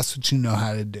because that's what you know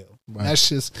how to do. Right. That's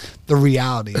just the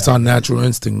reality. It's our natural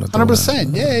instinct.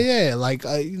 100%. Yeah. Like,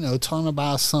 talking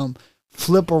about some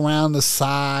flip around the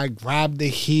side, grab the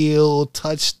heel,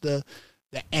 touch the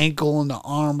ankle and the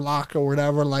arm lock or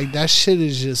whatever. Like, that shit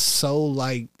is just so,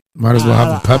 like... Might as well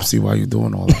have a Pepsi while you're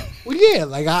doing all that. Well, yeah.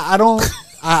 Like, I don't...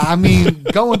 I mean,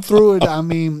 going through it, I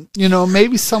mean,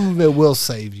 maybe some of it will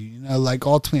save you. Like,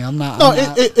 ultimately, I'm not...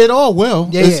 It all will.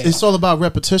 Yeah, it's all about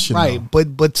repetition. Right, though.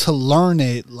 but to learn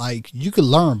it, like, you could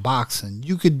learn boxing.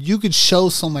 You could show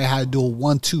somebody how to do a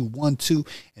 1-2, 1-2,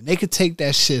 and they could take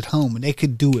that shit home, and they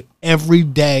could do it every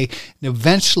day. And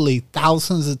eventually,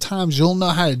 thousands of times, you'll know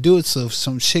how to do it. So if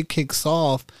some shit kicks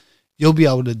off, you'll be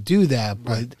able to do that.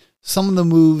 Right. But some of the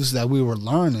moves that we were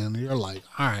learning, you're like,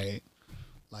 all right.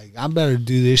 Like, I better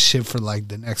do this shit for like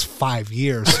the next 5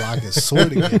 years so I can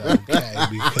sort of get okay,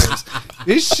 because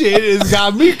this shit has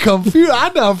got me confused. I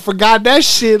done forgot that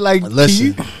shit. Like,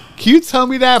 listen, can you tell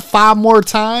me that 5 more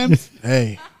times?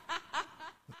 Hey,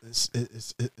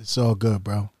 it's all good,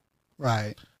 bro.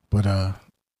 Right. But I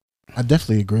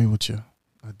definitely agree with you.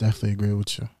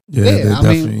 Yeah, Yeah, they I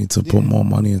definitely mean, need to put more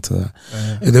money into that.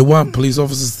 If they want police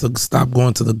officers to stop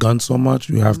going to the gun so much,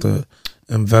 you have to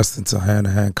invest into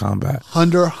hand-to-hand combat.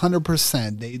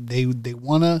 100%.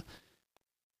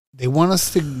 They want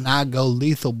us to not go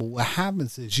lethal, but what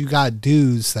happens is you got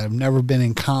dudes that have never been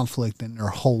in conflict in their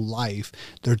whole life.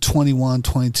 They're 21,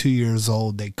 22 years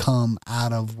old. They come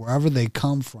out of wherever they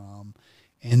come from,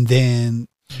 and then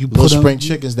you put little them, spring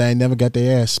chickens that ain't never got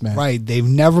their ass smacked. right. They've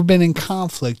never been in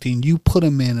conflict, and you put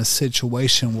them in a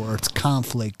situation where it's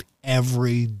conflict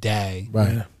every day. Right.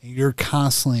 And you're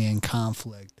constantly in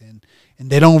conflict, and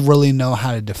they don't really know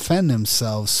how to defend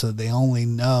themselves, so they only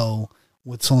know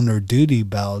what's on their duty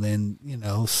belt, and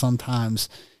sometimes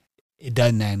it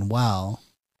doesn't end well.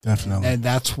 Definitely. And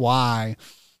that's why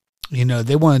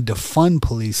they want to defund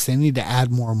police. They need to add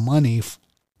more money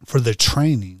for the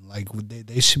training. Like,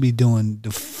 they should be doing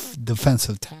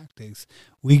defensive tactics.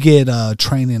 We get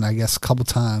training, I guess, a couple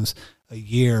times a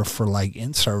year for like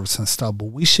in-service and stuff,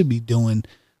 but we should be doing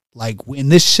and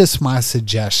this is just my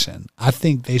suggestion. I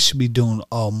think they should be doing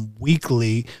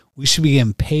weekly. We should be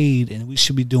getting paid, and we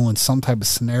should be doing some type of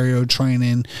scenario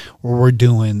training where we're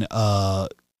doing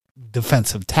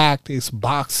defensive tactics,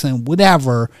 boxing,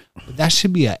 whatever. But that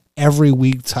should be a every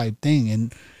week type thing,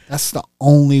 and that's the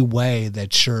only way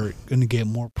that you're going to get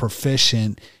more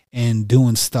proficient in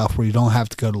doing stuff where you don't have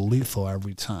to go to lethal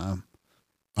every time.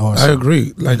 Awesome. I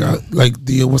agree. Like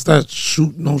the what's that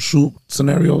shoot no shoot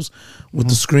scenarios with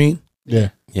the screen.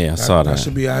 Yeah. Yeah, I saw that. That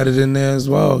should be added in there as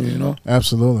well.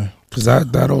 Absolutely. Because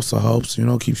that also helps.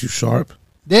 Keeps you sharp.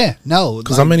 Yeah. No.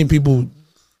 Because how many people?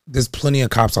 There's plenty of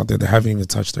cops out there that haven't even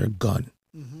touched their gun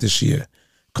this year.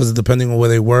 Because depending on where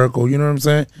they work, or you know what I'm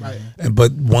saying. Right.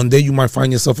 But one day you might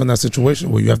find yourself in that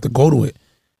situation where you have to go to it,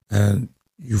 and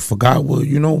you forgot what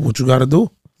you got to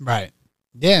do. Right.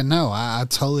 Yeah, no, I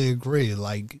totally agree.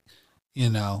 Like,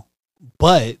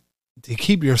 but to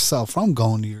keep yourself from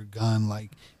going to your gun,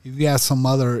 like if you have some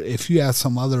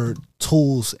other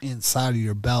tools inside of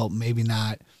your belt, maybe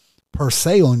not per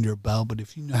se on your belt, but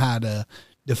if you know how to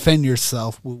defend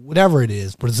yourself with whatever it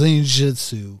is, Brazilian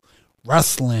Jiu-Jitsu,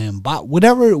 wrestling,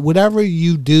 whatever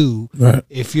you do, right.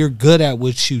 If you're good at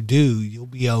what you do, you'll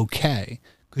be okay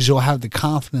because you'll have the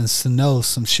confidence to know if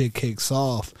some shit kicks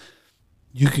off.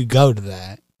 You could go to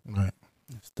that. Right.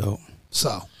 That's dope.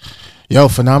 So. Yo,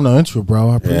 phenomenal intro,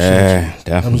 bro. I appreciate you.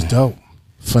 Definitely. That was dope.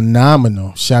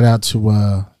 Phenomenal. Shout out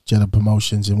to Jetta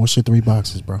Promotions. And what's your 3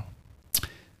 boxes, bro?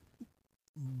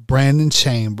 Brandon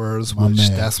Chambers, My which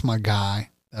man. that's my guy.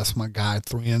 That's my guy.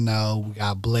 3-0. We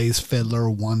got Blaze Fiddler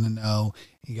 1-0.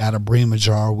 You got Abrima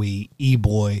Jarwi,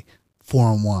 E-Boy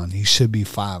 4-1. He should be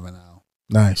 5-0.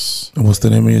 Nice. And what's the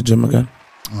name of your gym again?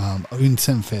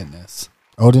 Odinson Fitness.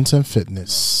 Odenton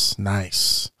Fitness.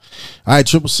 Nice. All right,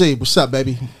 Triple C. What's up,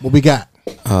 baby? What we got?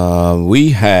 We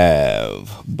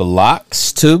have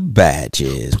blocks to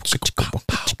badges.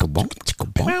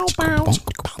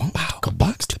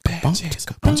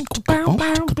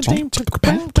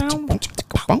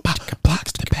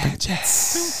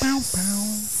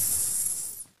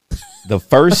 The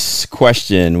first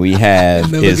question we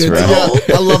have is from,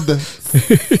 I love this.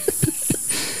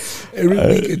 Every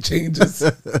week it changes.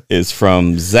 is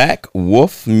from Zach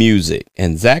Wolf Music.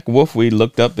 And Zach Wolf, we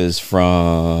looked up, is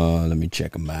from, let me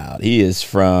check him out. He is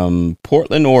from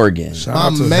Portland, Oregon. Shout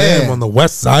out to man. him on the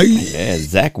west side. Yeah,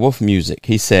 Zach Wolf Music.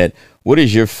 He said, what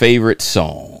is your favorite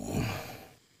song?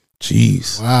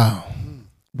 Jeez. Wow.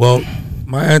 Well,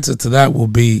 my answer to that will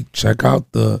be check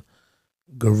out the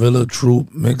Gorilla Troop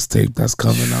mixtape that's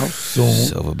coming out soon.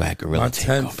 Silverback Gorilla My Tape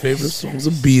 10 Company. favorite songs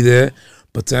will be there.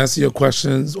 But to answer your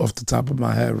questions off the top of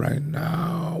my head right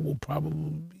now, will probably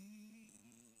be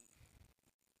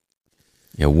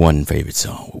Your one favorite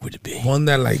song, what would it be? one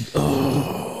that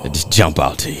That just jump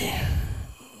out to you.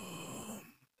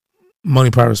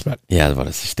 Money, Power, Respect. Yeah, I was about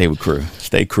to say, stay with crew.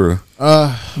 Stay crew.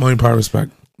 Money, Power,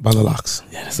 Respect by the Locks.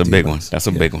 Yeah, that's a big one. That's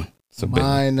a big one. It's a big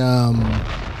one. Mine,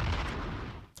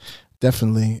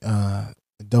 definitely.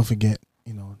 Don't forget,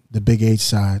 the Big H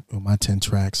side with my 10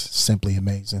 tracks. Simply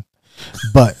amazing.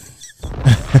 But,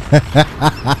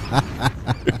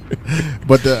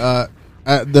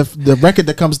 the record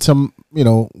that comes to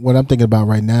what I'm thinking about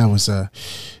right now is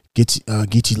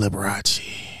Geechee Liberace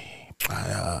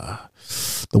by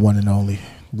the one and only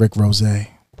Rick Rose. Ricky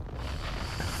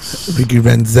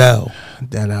Renzel.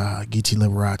 That Geechee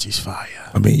Liberace's fire.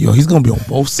 I mean, he's gonna be on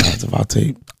both sides of our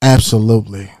tape.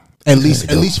 Absolutely. At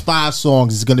least 5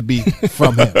 songs is gonna be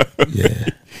from him. Yeah.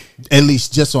 At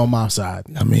least just on my side.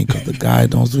 I mean, because the guy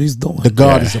knows what he's doing. The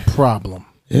God is a problem.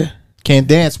 Yeah. Can't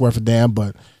dance worth a damn,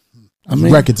 but I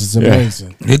mean, records is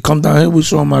amazing. he come down here, we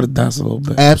show him how to dance a little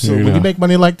bit. Absolutely. When you make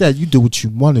money like that, you do what you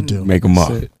want to do. Make them up.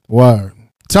 That's it. Word.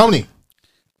 Tony.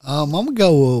 I'm gonna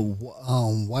go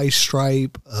with White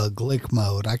Stripe, Glick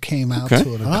Mode. I came out Okay.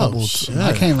 to it a couple. shit.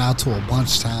 I came out to a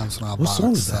bunch of times when I What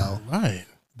song boxed. is that? So Right.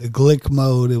 the Glick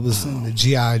Mode, it was in the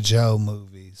G.I. Joe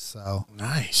movies. So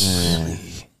Nice.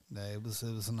 yeah, it was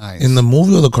nice. In the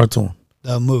movie or the cartoon?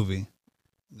 the movie.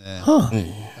 Yeah. Huh.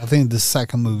 I think the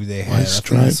second movie they had. White I think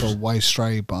it's Stripes. a White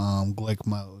Stripe Glick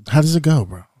Mode. How does it go,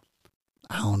 bro?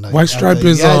 I don't know. White You have Stripe to-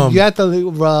 is, you have to.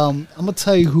 I'm gonna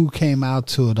tell you who came out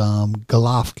to it.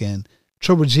 Golovkin.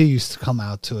 Triple G used to come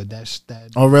out to it.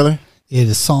 That Oh, really? yeah,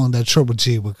 the song that Triple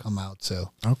G would come out to.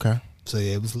 Okay. So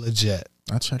yeah, it was legit.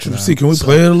 I'll check it Triple out. C, can we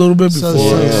play it a little bit So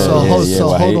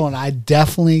before? hold on. I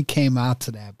definitely came out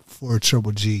to that before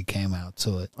Triple G came out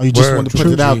to it. Oh, you just Word, want to put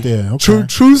True it out G. there. Okay.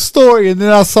 True story. And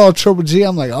then I saw Triple G.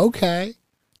 I'm like, okay.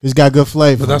 He's got good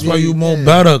flavor. But that's why you more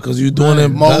better, because you're doing it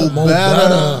More more better.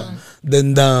 better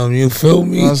than them. You feel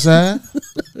me? You know what I'm saying?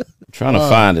 Trying to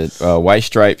find it. White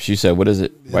Stripes. You said, what is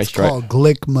it? White It's Stripe. called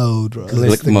Glick Mode.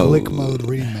 Glick It's the Mode. Glick Mode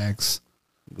remix.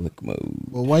 Glick Mode.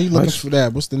 Well, why are you looking for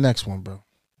that? What's the next one, bro?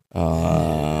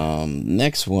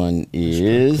 Next one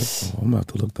is, I'm about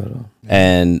to look that up.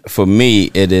 and for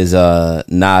me, it is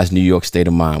Nas' New York State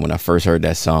of Mind. When I first heard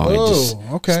that song, it's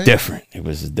okay. different. It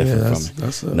was different Yeah, from me.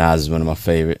 that's it. Nas is one of my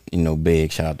favorite.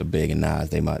 Big. Shout out to Big and Nas.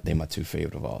 They my two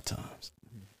favorite of all times.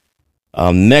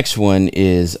 Next one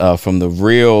is from the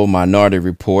Real Minority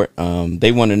Report.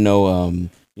 They want to know,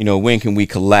 when can we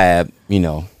collab?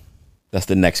 That's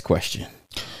the next question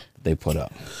they put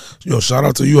up. Yo, shout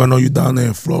out to you. I know you down there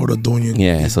in Florida doing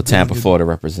your So Tampa, Florida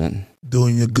representing.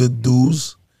 doing your good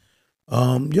dues.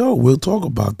 We'll talk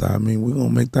about that. I mean, we're gonna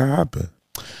make that happen.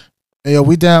 Hey, yo,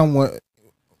 we down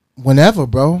whenever,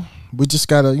 bro. We just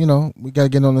gotta, we gotta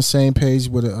get on the same page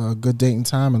with a good date and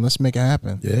time, and let's make it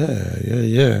happen.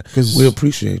 Yeah. 'Cause We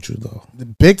appreciate you though. the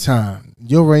big time.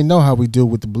 You already know how we do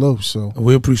with the Blues, so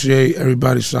We appreciate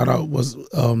everybody. Shout out was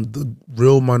the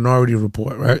Real Minority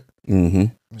Report, right? Mm-hmm.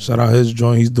 Shout out his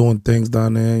joint. He's doing things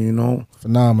down there,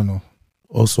 phenomenal.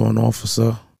 Also an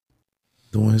officer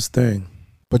doing his thing.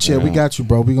 But yeah, we Yeah. got you,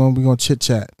 bro. We gonna chit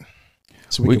chat,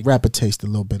 so we We- can rapid taste a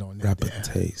little bit on that. Rapid there.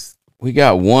 taste. We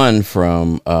got one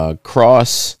from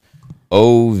Cross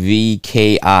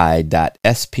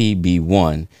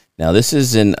OVKI.SPB1. Now this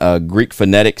is in Greek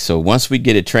phonetics, so once we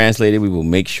get it translated, we will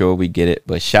make sure we get it.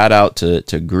 But shout out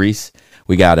to Greece.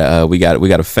 We got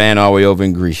a fan all the way over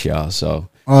in Greece, y'all. So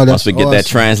Oh, that's once we get that awesome.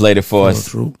 translated for us,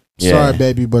 True. Yeah. Sorry,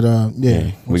 baby, but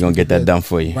yeah. We're gonna get that done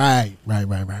for you. Right.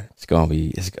 It's gonna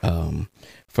be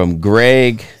from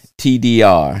Greg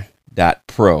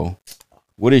TDR.pro.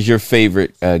 What is your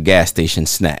favorite gas station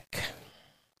snack?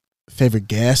 Favorite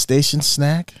gas station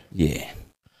snack? Yeah.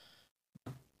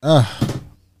 I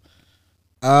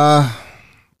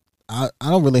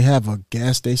don't really have a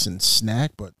gas station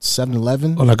snack, but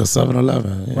 7-Eleven. Or like a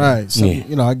 7-Eleven. Yeah. Right. So, Yeah.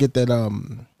 you know, I get that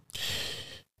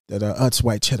Utz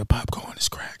white cheddar popcorn is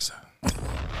crack, son.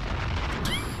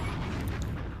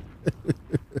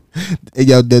 Hey,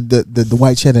 yo, the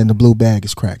white cheddar in the blue bag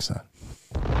is crack, son.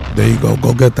 There you go.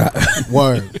 Go get that.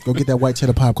 Word. Go get that white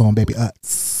cheddar popcorn, baby.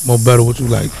 Utz. More better. What you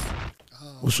like?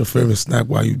 What's your favorite snack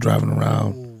while you driving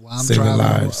around saving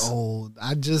lives?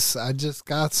 I just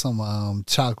got some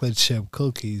chocolate chip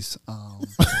cookies.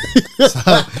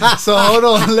 So hold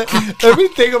on, let me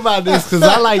think about this because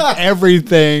I like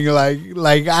everything.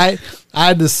 Like I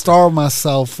had to starve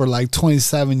myself for like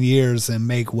 27 years and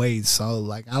make weight, so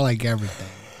like I like everything.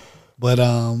 But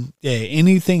yeah,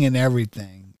 anything and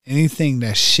everything, anything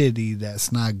that's shitty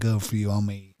that's not good for you, I'm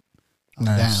eat. I'm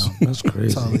Nice. down. That's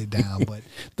crazy. Totally down. But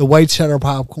the white cheddar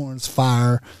popcorn's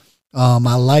fire.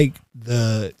 I like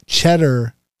the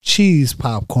cheddar cheese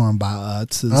popcorn by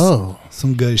Utz. It's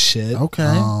some good shit. Okay.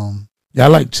 Yeah, I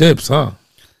like chips, huh?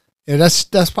 Yeah, that's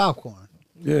popcorn.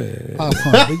 Yeah.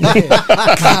 Popcorn. But,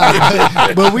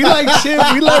 yeah. but we like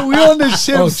chips. We on the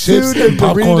chips, chips too. and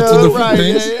popcorn, two different right?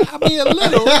 things? Yeah. I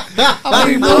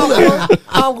mean, a little.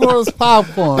 Popcorn is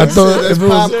popcorn. I thought That's if it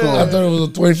was, popcorn. I thought it was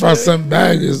a 25-cent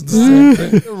bag. It's the same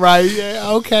thing. Right?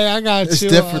 Yeah. Okay, I got It's you.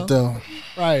 different though.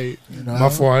 Right. You know? My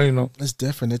fault. I didn't know. It's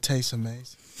different. It tastes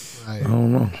amazing. I Right.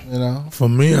 don't know. You know. For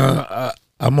me,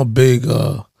 I'm a big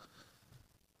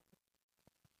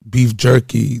beef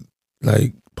jerky,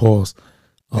 like, pause.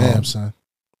 Damn, son.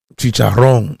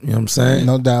 Chicharron. You know what I'm saying?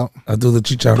 No doubt. I do the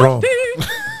chicharron.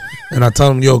 And I tell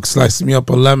them, yo, slice me up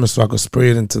a lemon so I can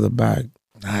spray it into the bag.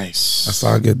 Nice. That's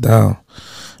how I get down.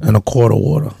 And a quart of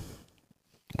water.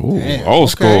 Ooh, Damn, old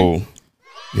okay. school.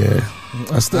 Yeah.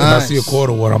 If I see a quart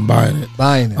of water, I'm buying it.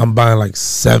 Buying it. I'm buying like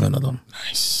 7 of them.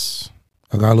 Nice.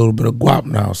 I got a little bit of guap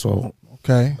now, so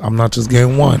Okay. I'm not just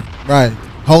getting one. Right.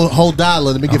 Whole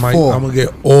dollar. Let me get 4. I'm gonna get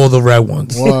all the red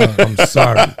ones. Word. I'm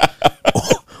sorry.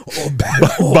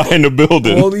 Buying the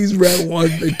building. All these red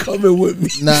ones, they coming with me.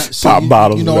 Nah, Pop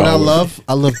bottles You know what I always. love?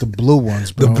 I love the blue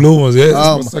ones, bro. The blue ones, yeah.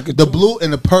 That's my second The choice. blue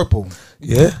and the purple.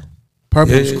 Yeah.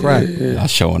 Purple's Yeah, crack. yeah, yeah. Y'all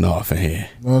showing off in here.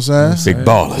 You know what I'm saying? Big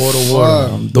ballers. Quart of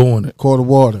water. I'm doing it. Quart of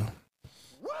water.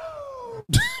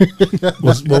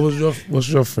 What's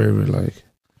your favorite? Like,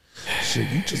 shit,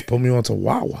 you just put me onto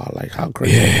Wawa. Like, how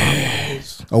crazy Wawa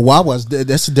is. A Wawa's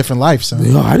that's a different life, son.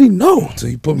 Yo, I didn't know until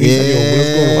you put me. Yo,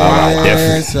 let's go to Wawa. Wawa.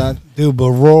 different. son. Dude,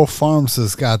 but Royal Farms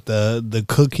has got the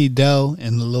cookie dough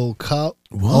in the little cup.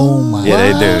 Oh my!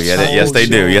 Yeah, they do. Yeah, yes, they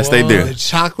do. Yes, they do. The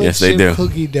chocolate Yes, they chip do.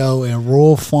 cookie dough and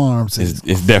Royal Farms is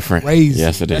It's different. crazy.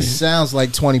 Yes, it That is. sounds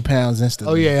like 20 pounds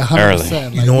instantly. Oh yeah, Early.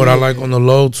 100%. You know what I like on the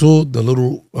low too? The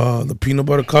little the peanut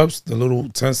butter cups, the little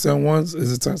 10-cent ones.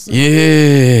 Is it 10 cents?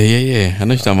 Yeah. I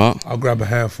know what you're talking about. I'll grab a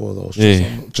handful of those.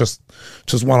 Yeah. Just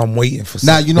while I'm waiting for.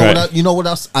 Now something. you know Right. what? You know what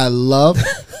else I love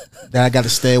that I got to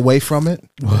stay away from it.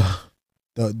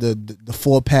 The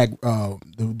 4-pack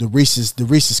the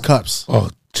Reese's cups. Oh,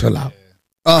 chill out.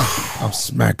 I'm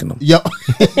smacking them Yo,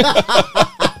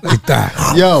 like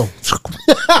that. yo,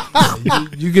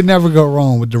 You can never go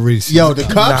wrong with the Reese's. yo, the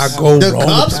cups, Not go the wrong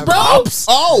cups, with bro. cups.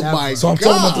 Oh my So I'm god!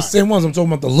 talking about the same ones. I'm talking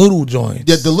about the little joints.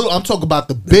 Yeah, the little. I'm talking about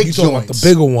the big You talking about joints. the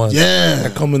bigger ones. Yeah.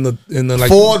 that come in the like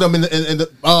 4 of them in the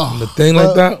oh. the thing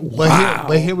like that.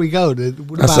 But here we go.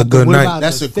 What That's about a good what night. about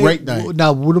That's the a great night.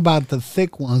 Now, what about the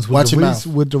thick ones with Watch the your mouth.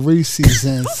 with the Reese's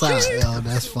inside? Yo,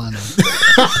 that's funny.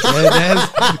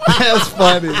 That's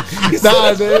funny.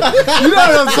 Nah, dude. You know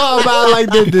what I'm talking about? Like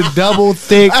the double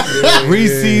thick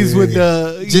Reese's with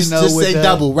the Just with say the,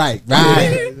 double, right?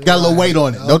 Got a little weight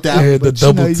on it, no doubt. Yeah, the But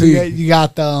double you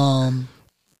got T.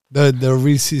 the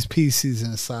Reese's Pieces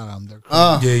inside them. They're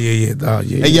cool. Yeah.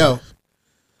 Hey yo,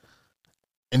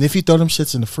 and if you throw them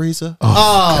shits in the freezer,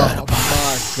 oh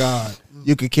my god,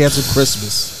 you could cancel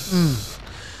Christmas.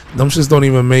 Them shits don't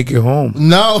even make it home.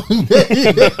 No, They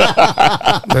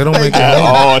don't make it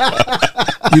home.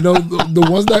 You know the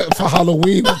ones that for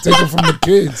Halloween are taken from the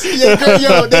kids.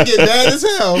 yo, they get mad as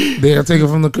hell. They are taken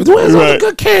from the kids. Where's all the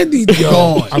good candy? Yo,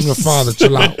 Gone. I'm your father.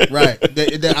 Chill out. Right,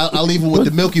 I'll leave them with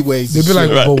the Milky Ways. They be like,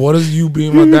 but what does you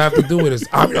being my dad have to do with this?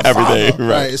 I'm your Everything. father.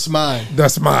 right, it's mine.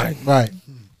 That's mine. Right,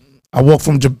 I walk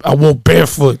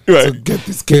barefoot to Right. get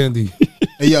this candy.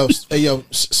 Hey yo,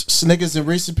 Snickers and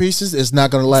Reese's Pieces is not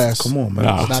gonna last. Come on, man.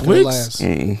 Nah. It's not Twix? gonna last.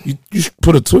 You should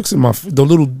put a Twix in my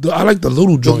I like the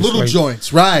little The joints. little like,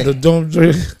 joints, right? The don't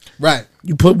Right.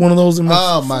 you put one of those in my.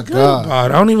 Oh my Forget God. about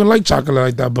it. I don't even like chocolate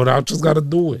like that, but I just gotta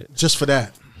do it. Just for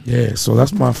that. Yeah, so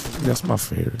that's my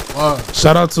favorite. Wow.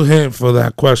 Shout out to him for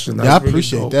that question. That's Yeah, I really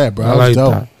appreciate dope. that, bro. I That was like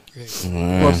dope. that. Well, you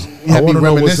I had me want to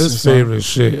know what's reminiscing, his son. favorite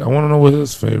shit. I want to know what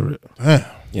his favorite. Yeah.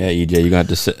 Yeah, EJ, you're going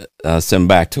to have to send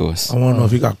back to us. I want to know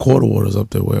if he got quarter waters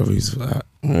up there wherever he's at.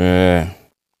 Yeah.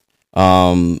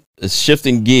 It's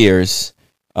shifting gears,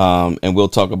 and we'll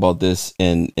talk about this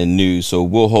in news. So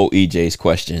we'll hold EJ's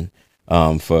question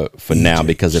for now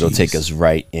because it'll take us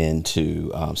right into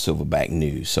Silverback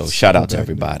news. So shout out to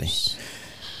everybody.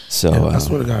 So I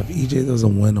swear to God, if EJ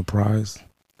doesn't win a prize,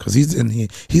 because he's in here,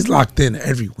 he's locked in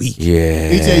every week.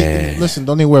 yeah, EJ, listen,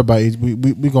 don't even worry about it. We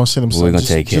gonna send him We're something. gonna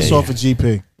take care just of off of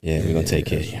GP. yeah, we're gonna take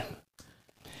care of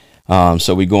you.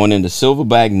 So we're going into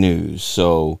Silverback news.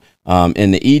 So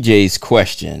in the EJ's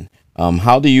question,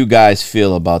 how do you guys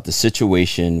feel about the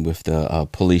situation with the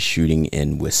police shooting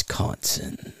in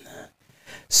Wisconsin?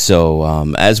 So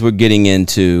as we're getting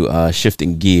into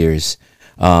shifting gears,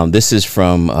 this is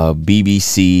from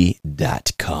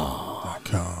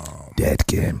BBC.com. Dead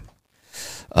game.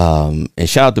 And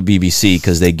shout out to BBC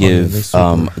because they give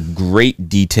great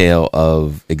detail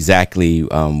of exactly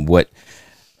what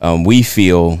we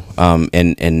feel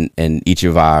and each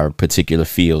of our particular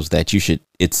fields that you should.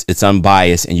 It's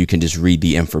unbiased and you can just read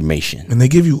the information. And they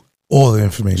give you all the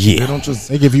information. Yeah. They don't just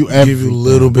They give you give you a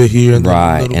little bit here and then a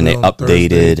Right, little and bit they on update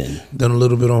Thursday, it and then a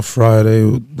little bit on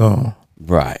Friday. No.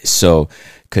 right. So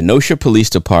Kenosha Police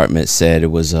Department said it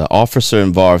was an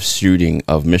officer-involved shooting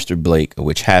of Mr. Blake,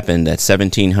 which happened at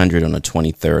 1700 on the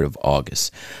 23rd of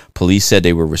August. Police said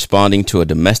they were responding to a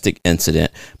domestic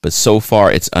incident, but so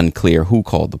far it's unclear who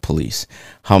called the police,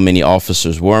 how many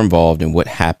officers were involved, and what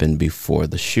happened before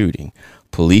the shooting.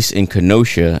 Police in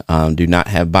Kenosha do not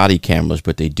have body cameras,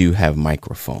 but they do have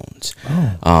microphones.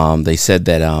 They said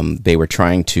that they were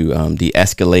trying to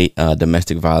de-escalate a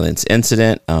domestic violence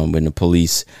incident when the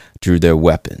police drew their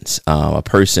weapons. The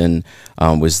person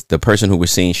who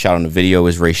was seen shot on the video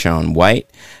is Rayshawn White,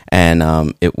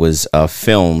 and it was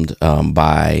filmed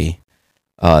by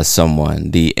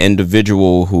someone. The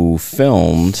individual who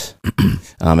filmed,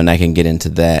 and I can get into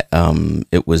that.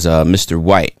 It was Mr.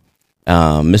 White.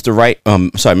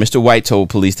 Mr. White told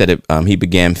police that he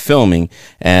began filming,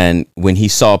 and when he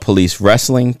saw police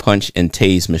wrestling, punch, and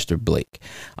tase Mr. Blake,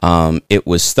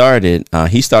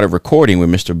 he started recording when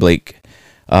Mr. Blake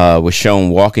was shown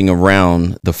walking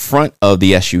around the front of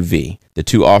the SUV. The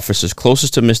two officers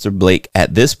closest to Mr. Blake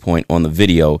at this point on the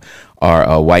video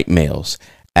are white males.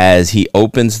 As he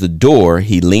opens the door,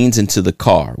 he leans into the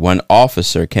car. One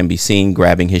officer can be seen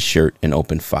grabbing his shirt and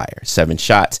open fire. 7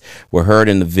 shots were heard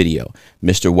in the video.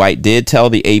 Mr. White did tell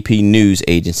the AP news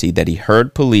agency that he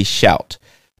heard police shout,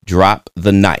 "Drop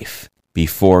the knife,"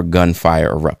 before gunfire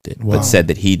erupted, but said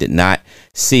that he did not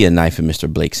see a knife in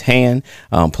Mr. Blake's hand.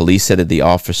 Police said that the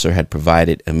officer had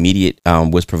provided immediate aid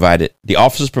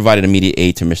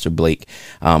to Mr. Blake,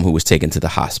 who was taken to the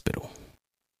hospital.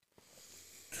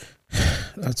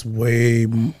 That's way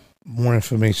more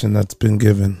information that's been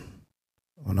given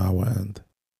on our end.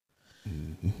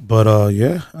 But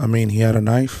yeah, I mean, he had a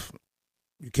knife.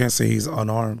 You can't say he's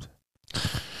unarmed.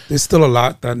 There's still a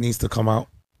lot that needs to come out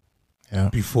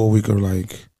before we could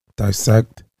like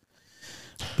dissect.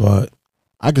 But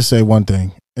I could say one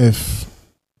thing: if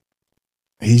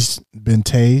he's been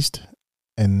tased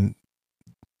and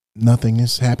nothing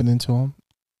is happening to him,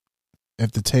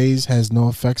 if the tase has no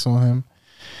effects on him,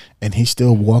 and he's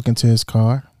still walking to his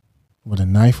car with a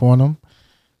knife on him,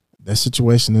 that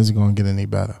situation isn't going to get any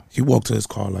better. he walked to his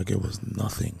car like it was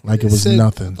nothing. Like it was Said-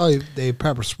 nothing. Oh, they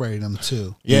pepper sprayed him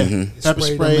too. Yeah, Mhm. pepper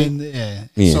Sprayed spray. him in,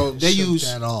 Yeah. So they Shook used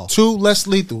that off. 2 less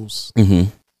lethals, Mm-hmm.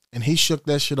 and he shook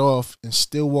that shit off and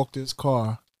still walked to his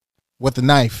car with a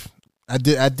knife. I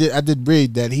did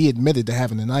read that he admitted to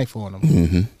having a knife on him,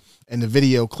 Mm-hmm. and the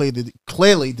video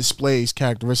clearly displays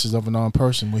characteristics of an armed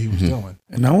person what he was doing.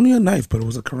 And not only a knife, but it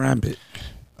was a karambit.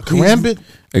 A karambit.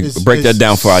 Break that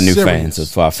down for our new serious.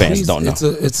 fans, for our fans Please, don't know.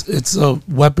 It's a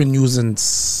weapon using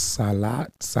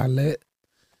salet.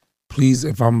 Please,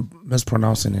 if I'm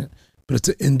mispronouncing it, but it's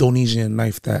an Indonesian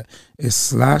knife that it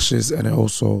slashes and it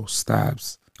also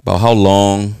stabs. About how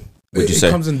long would you It say?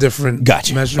 comes in different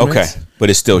Gotcha. measurements. Okay, but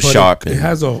it's still but sharp. It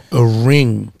has a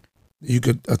ring you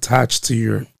could attach to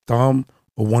your thumb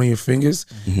or one of your fingers,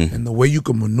 Mhm. and the way you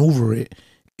can maneuver it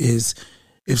is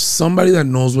if somebody that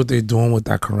knows what they're doing with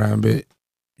that karambit,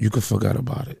 you could forget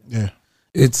about it. Yeah.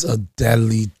 it's a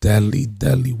deadly, deadly,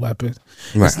 deadly weapon.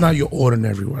 Right. It's not your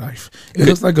ordinary knife. It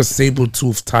looks like a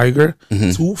saber-toothed tiger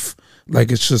tooth.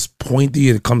 Like it's just pointy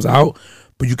and it comes out,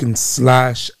 but you can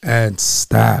slash and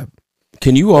stab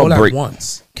Can you all all break? at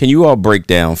once. Can you all break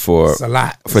down for It's a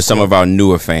lot. some of our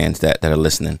newer fans that are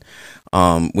listening?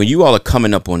 When you all are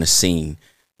coming up on the scene,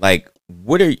 like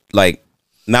what are like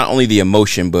not only the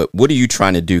emotion, but what are you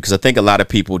trying to do? Because I think a lot of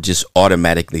people just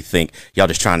automatically think y'all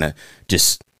just trying to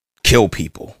just kill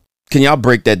people. Can y'all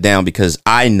break that down? Because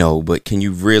I know, but can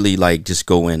you really like just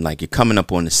go in like you're coming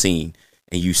up on the scene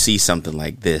and you see something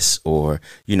like this, or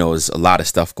you know, there's a lot of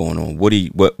stuff going on.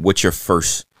 What's your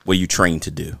first? What are you trained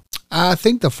to do? I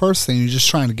think the first thing, you're just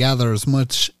trying to gather as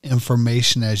much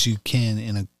information as you can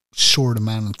in a short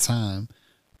amount of time.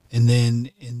 And then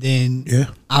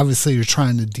obviously you're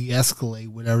trying to de-escalate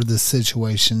whatever the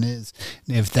situation is.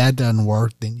 And if that doesn't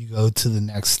work, then you go to the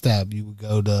next step. You would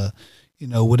go to, you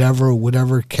know, whatever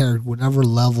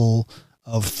level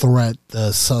of threat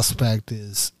the suspect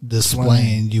is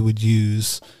displaying, you would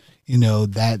use, you know,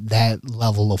 that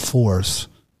level of force.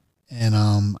 And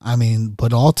I mean,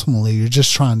 but ultimately you're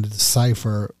just trying to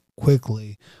decipher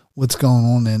quickly what's going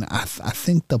on. And I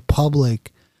think the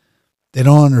public, they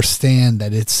don't understand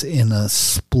that it's in a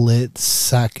split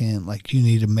second. Like you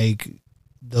need to make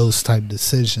those type they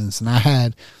And I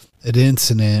had an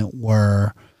incident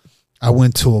where I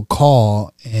went to a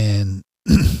call and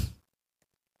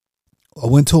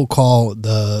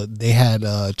they had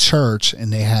a church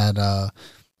and they had I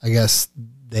guess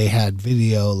they had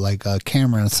video, like a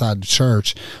camera inside the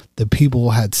church. The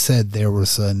people had said there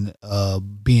was a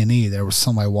B&E. There was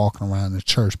somebody walking around the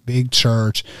church, big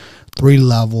church, 3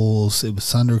 levels. It was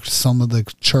some of the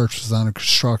church was under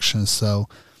construction. So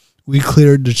we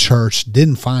cleared the church,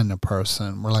 didn't find the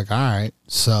person. We're like, all right.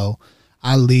 So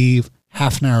I leave.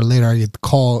 Half an hour later, I get the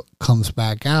call, comes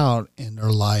back out, and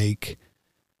they're like,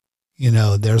 you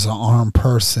know, there's an armed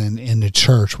person in the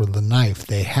church with a knife.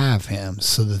 They have him.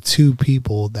 So the 2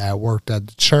 people that worked at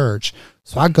the church,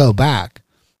 so I go back.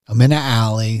 I'm in the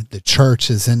alley. The church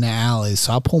is in the alley.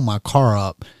 So I pull my car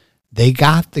up. They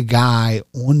got the guy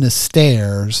on the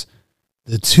stairs.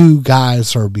 The 2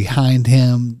 guys are behind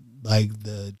him, like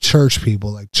the church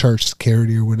people, like church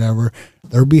security or whatever.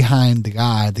 They're behind the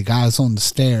guy. The guy's on the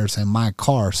stairs in my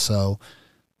car. So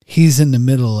he's in the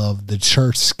middle of the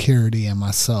church security and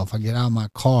myself. I get out of my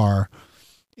car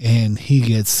and he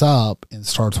gets up and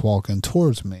starts walking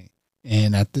towards me.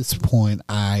 And at this point,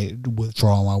 I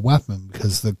withdraw my weapon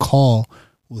because the call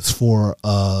was for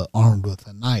armed with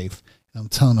a knife. And I'm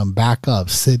telling him, back up,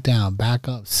 sit down, back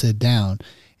up, sit down.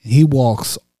 And he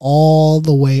walks all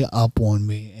the way up on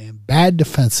me. And bad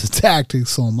defensive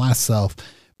tactics on myself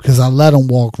because I let him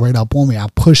walk right up on me. I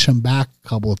push him back a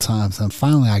couple of times, and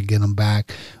finally I get him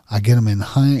back. I get him in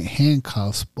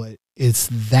handcuffs, but it's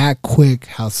that quick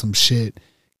how some shit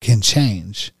can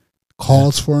change.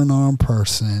 Calls for an armed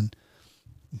person.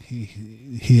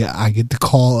 I get the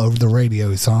call over the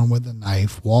radio. He's armed with a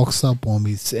knife, walks up on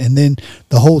me, and then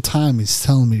the whole time he's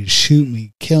telling me to shoot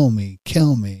me, kill me,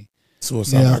 kill me.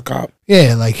 Suicide by cop.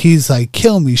 Yeah, like he's like,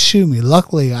 kill me, shoot me.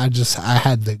 Luckily, I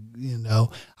had the, you know,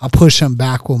 I push him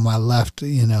back with my left,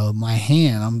 you know, my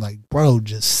hand. I'm like, bro,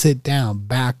 just sit down,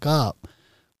 back up.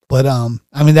 But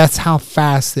I mean, that's how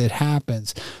fast it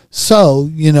happens. So,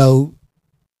 you know,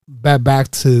 back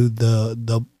to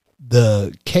the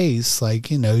case,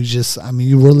 like, you know, you just, I mean,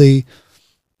 you really,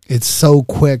 it's so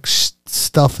quick.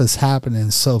 Stuff is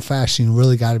happening so fast. You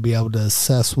really got to be able to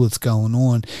assess what's going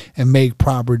on and make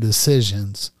proper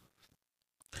decisions.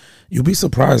 You'll be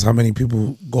surprised how many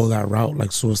people go that route,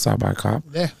 like suicide by cop.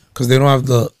 Yeah. Because they don't have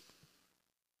the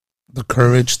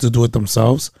courage to do it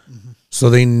themselves. Mm-hmm. So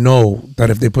they know that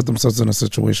if they put themselves in a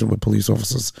situation with police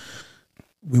officers,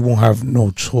 we won't have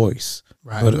no choice.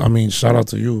 Right. But I mean, shout out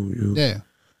to you. Yeah.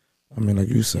 I mean, like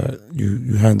you said,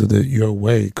 you handled it your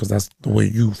way because that's the way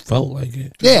you felt like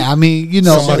it. Yeah, I mean, you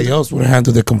know, somebody else would have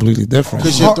handled it completely different.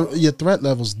 Because your threat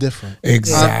level's different.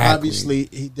 Exactly. Obviously,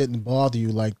 he didn't bother you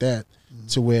like that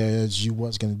to whereas you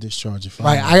was going to discharge your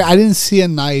firearm. Right. I didn't see a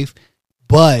knife,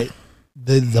 but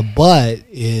the butt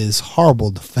is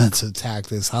horrible defensive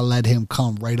tactics. I let him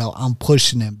come right out. I'm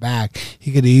pushing him back.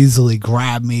 He could easily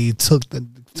grab me,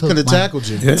 could have tackled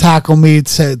you. Yeah. Tackle me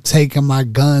to taking my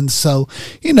gun. So,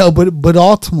 you know, but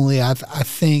ultimately I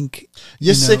think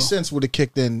your sixth sense would have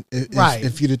kicked in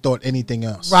if you'd have thought anything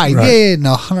else. Right. Yeah,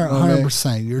 no,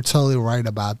 100%. You're totally right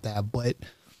about that. But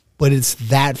it's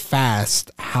that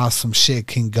fast how some shit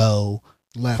can go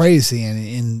Left. crazy.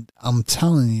 And I'm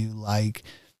telling you, like,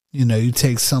 you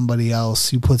take somebody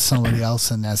else, you put somebody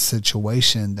else in that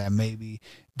situation that maybe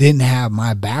didn't have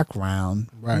my background.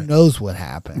 Right. Who knows what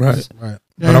happens? Right. Right.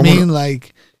 You know what I mean?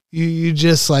 Like you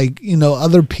just like,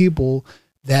 other people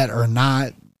that are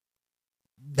not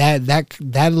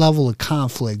that level of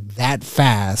conflict that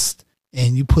fast,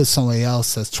 and you put somebody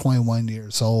else that's 21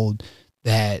 years old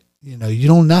that, you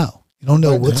don't know. You don't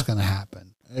know what's going to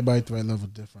happen. Everybody threat level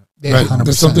different. Yeah, Right. 100%.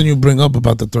 There's something you bring up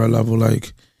about the threat level,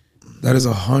 like that is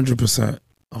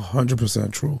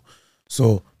 100% true.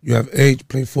 So you have H,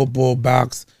 play football,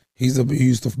 box. He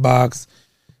used to box,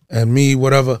 and me,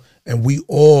 whatever, and we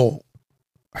all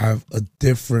have a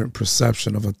different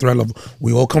perception of a threat level.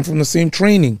 We all come from the same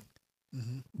training,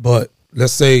 but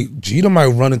let's say Jeter might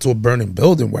run into a burning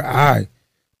building where I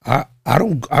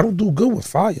don't do good with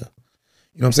fire.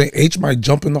 You know what I'm saying? H might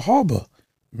jump in the harbor.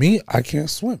 Me, I can't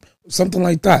swim. Something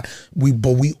like that.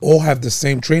 But we all have the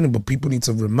same training, but people need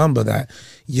to remember that,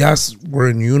 yes, we're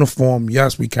in uniform.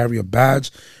 Yes, we carry a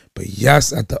badge. But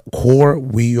yes, at the core,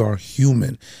 we are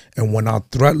human. And when our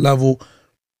threat level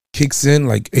kicks in,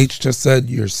 like H just said,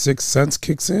 your sixth sense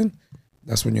kicks in,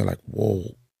 that's when you're like, whoa,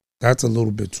 that's a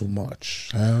little bit too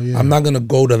much. Hell yeah. I'm not going to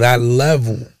go to that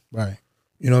level. Right.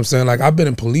 You know what I'm saying? Like, I've been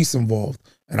in police involved,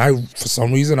 and for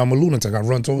some reason, I'm a lunatic. I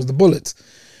run towards the bullets.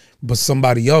 But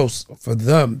somebody else, for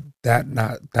them, that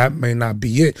may not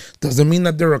be it. Doesn't mean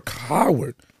that they're a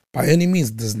coward. By any means,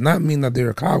 does not mean that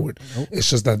they're a coward. Nope. It's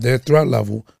just that their threat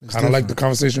level, kind of like the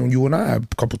conversation you and I had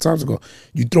a couple times ago.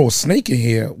 You throw a snake in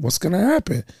here, what's going to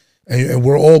happen? And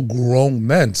we're all grown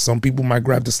men. Some people might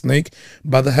grab the snake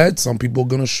by the head. Some people are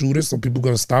going to shoot it. Some people are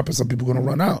going to stop it. Some people are going to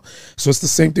run out. So it's the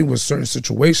same thing with certain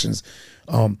situations.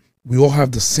 We all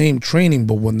have the same training,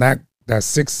 but when that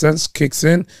sixth sense kicks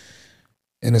in,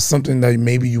 and it's something that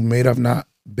maybe you may have not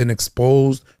been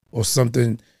exposed, or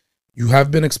something you have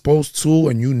been exposed to,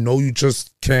 and you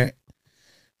just can't,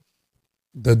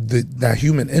 that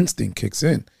human instinct kicks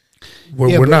in.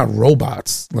 We're not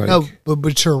robots. Like, no,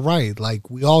 but you're right. Like,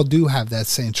 we all do have that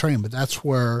same training, but that's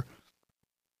where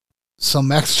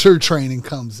some extra training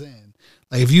comes in.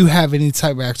 Like, if you have any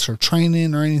type of extra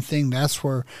training or anything, that's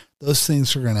where those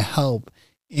things are going to help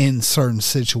in certain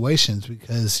situations,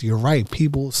 because you're right.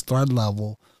 People's threat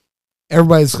level,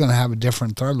 everybody's going to have a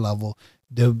different threat level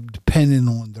depending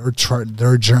on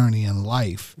their journey in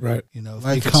life. Right. If Life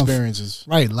they come experiences.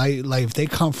 Right. Like if they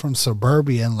come from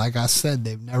suburbia, and like I said,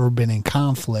 they've never been in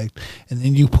conflict, and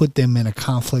then you put them in a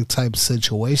conflict type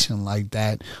situation like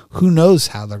that, who knows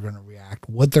how they're going to react,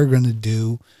 what they're going to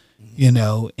do,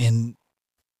 and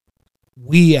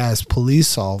we as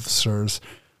police officers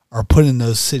are put in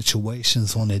those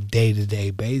situations on a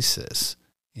day-to-day basis.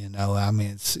 I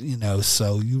mean, it's,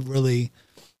 so you really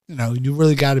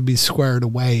got to be squared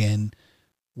away in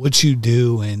what you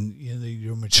do, and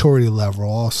your maturity level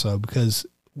also, because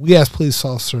we as police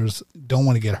officers don't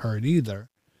want to get hurt either.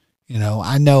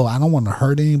 I know I don't want to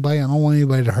hurt anybody. I don't want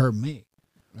anybody to hurt me.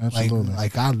 Absolutely.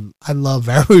 Like I love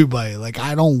everybody. Like,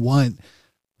 I don't want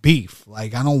beef.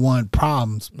 Like, I don't want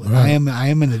problems. But right. I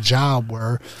am in a job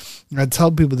where I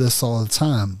tell people this all the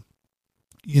time.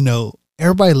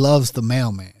 Everybody loves the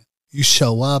mailman. You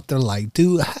show up, they're like,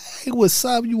 dude, hey, what's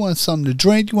up? You want something to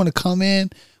drink? You want to come in?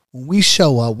 When we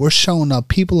show up, we're showing up.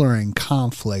 People are in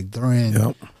conflict. They're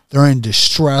in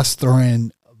distress. They're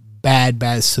in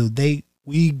bad. So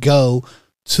we go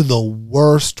to the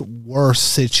worst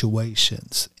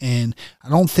situations. And I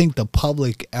don't think the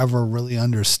public ever really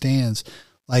understands.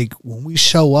 Like, when we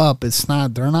show up,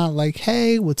 they're not like,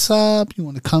 hey, what's up? You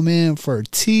want to come in for a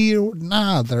tea?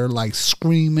 Nah, they're like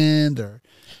screaming. They're,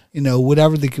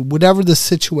 whatever the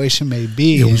situation may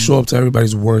be. Yeah, we show up to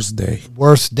everybody's worst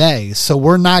day. So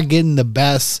we're not getting the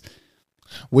best.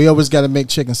 We always got to make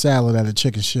chicken salad out of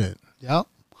chicken shit. Yep.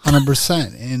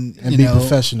 100%. And be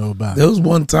professional about it. There was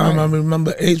one time, I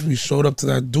remember H, we showed up to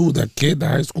that dude, that kid, the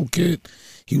high school kid.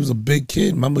 He was a big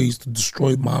kid. Remember, he used to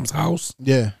destroy mom's house?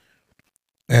 Yeah.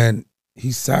 And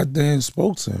he sat there and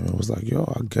spoke to him. It was like,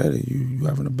 yo, I get it. You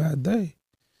having a bad day.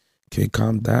 Kid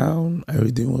calmed down.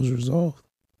 Everything was resolved.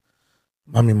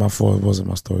 I mean, my fault. It wasn't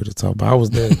my story to tell, but I was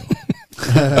there.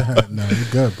 No,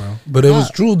 you're good, bro. But it was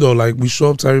true, though. Like, we show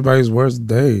up to everybody's worst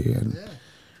day.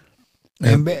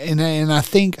 And I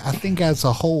think as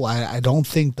a whole, I don't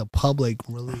think the public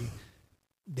really,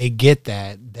 they get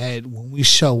that when we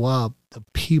show up, the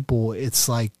people, it's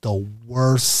like the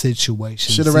worst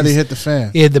situation. Should already hit the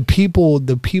fan. Yeah, the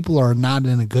people are not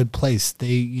in a good place.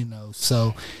 They,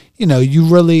 so, you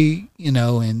really,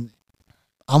 and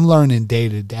I'm learning day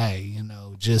to day,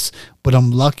 but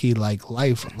I'm lucky, like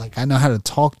life, like I know how to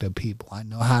talk to people. I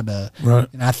know how to, right.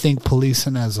 And I think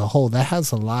policing as a whole, that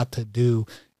has a lot to do.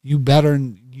 You better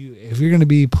if you're gonna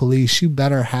be police, you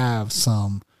better have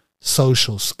some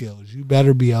social skills. You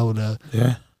better be able to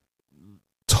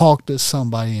talk to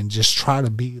somebody and just try to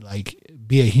be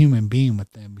a human being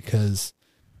with them, because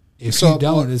if you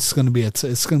don't, it's gonna be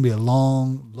a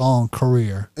long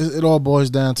career. It all boils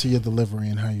down to your delivery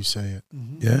and how you say it.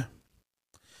 Yeah.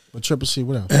 But Triple C,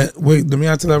 what else? And wait, let me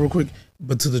answer that real quick.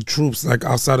 But to the troops, like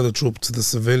outside of the troops, to the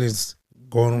civilians,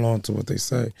 going along to what they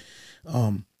say.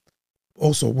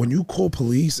 Also, when you call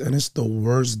police and it's the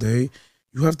worst day,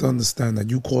 you have to understand that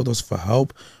you called us for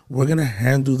help. We're gonna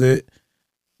handle it.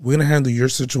 We're gonna handle your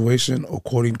situation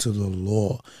according to the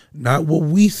law, not what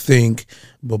we think,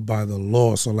 but by the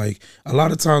law. So, like, a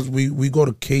lot of times we go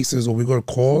to cases or we go to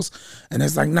calls, and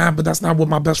it's like, nah, but that's not what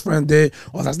my best friend did,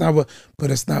 or that's not what.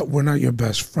 But it's not. We're not your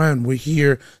best friend. We're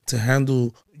here to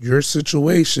handle your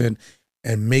situation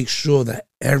and make sure that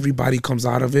everybody comes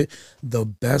out of it the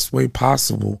best way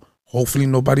possible. Hopefully,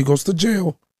 nobody goes to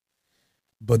jail.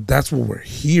 But that's what we're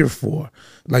here for.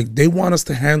 Like, they want us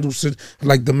to handle shit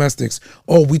like domestics.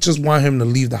 Oh, we just want him to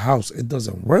leave the house. It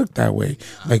doesn't work that way.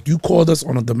 Like, you called us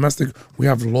on a domestic. We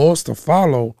have laws to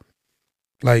follow.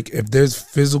 Like, if there's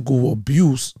physical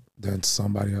abuse, then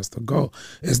somebody has to go.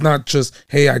 It's not just,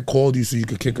 hey, I called you so you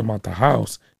could kick him out the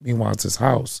house. Meanwhile, it's his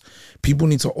house. People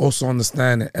need to also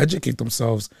understand and educate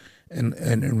themselves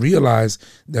and realize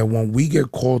that when we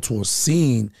get called to a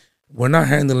scene, we're not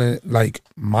handling it like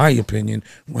my opinion.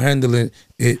 We're handling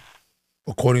it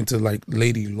according to like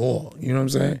lady law. You know what I'm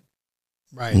saying?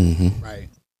 Right, right.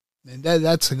 And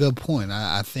that's a good point.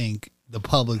 I think the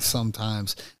public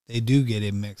sometimes they do get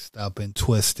it mixed up and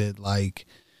twisted. Like,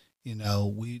 you know,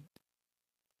 we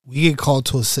get called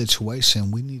to a situation,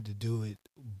 we need to do it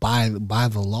by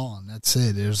the law, and that's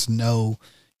it. There's no,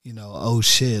 you know, oh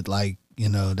shit, like, you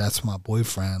know, that's my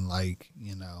boyfriend, like,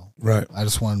 you know, right, I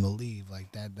just want him to leave,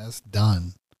 like that. That's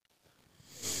done.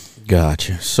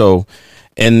 Gotcha. So,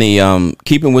 in the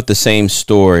keeping with the same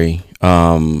story,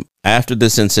 after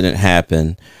this incident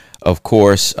happened, of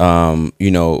course,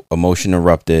 you know, emotion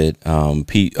erupted.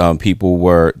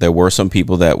 There were some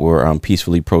people that were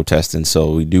peacefully protesting,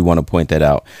 so we do want to point that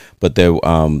out. But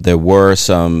there were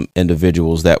some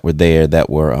individuals that were there that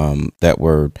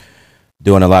were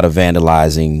doing a lot of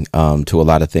vandalizing to a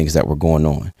lot of things that were going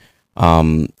on.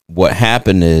 What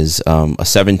happened is a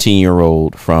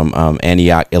 17-year-old from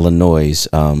Antioch, Illinois,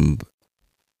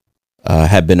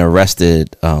 had been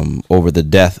arrested over the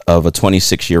death of a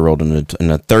 26-year-old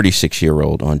and a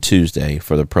 36-year-old on Tuesday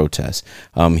for the protest.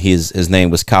 His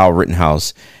name was Kyle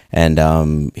Rittenhouse,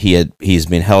 and he's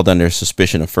been held under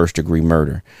suspicion of first-degree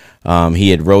murder.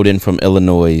 He had rode in from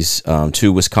Illinois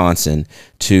to Wisconsin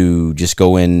to just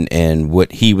go in, and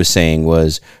what he was saying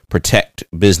was protect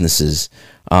businesses.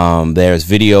 There's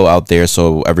video out there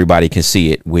so everybody can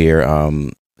see it where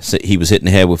he was hitting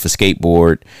the head with a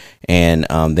skateboard, and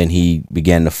then he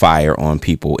began to fire on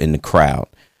people in the crowd.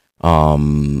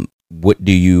 What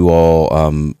do you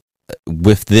all,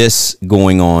 with this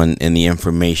going on in the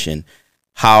information,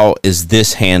 how is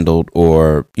this handled?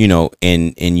 Or, you know,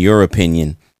 in your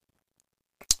opinion,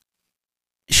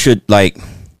 should, like,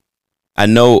 I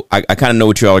know I kind of know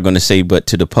what you all are going to say, but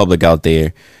to the public out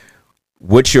there,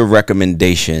 what's your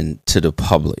recommendation to the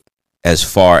public as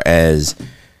far as,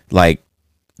 like,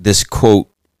 this quote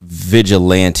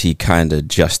vigilante kind of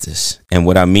justice? And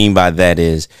what I mean by that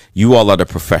is, you all are the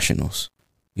professionals.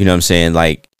 You know what I'm saying?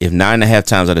 Like, if 9.5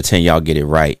 times out of 10 y'all get it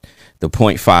right, the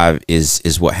 0.5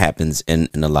 is what happens in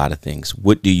a lot of things.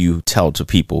 What do you tell to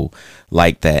people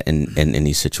like that in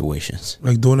these situations?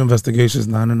 Like, doing investigations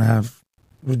 9.5.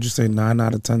 Would you say 9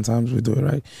 out of 10 times we do it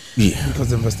right? Yeah.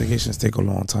 Because investigations take a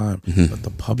long time. But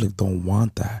the public don't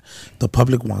want that. The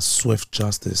public wants swift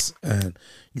justice, and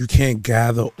you can't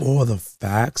gather all the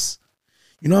facts.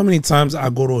 You know how many times I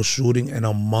go to a shooting and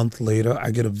a month later I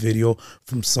get a video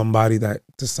from somebody that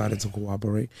decided to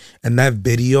cooperate, and that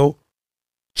video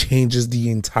changes the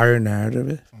entire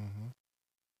narrative?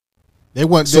 They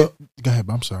want. So, go ahead.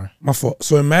 I'm sorry. My fault.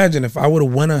 So imagine if I would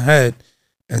have went ahead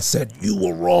and said, you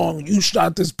were wrong, you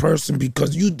shot this person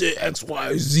because you did X,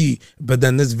 Y, Z. But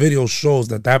then this video shows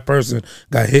that person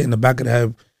got hit in the back of the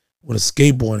head with a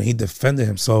skateboard and he defended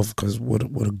himself because with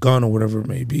a gun or whatever it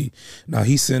may be. Now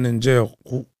he's sitting in jail.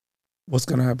 What's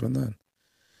going to happen then?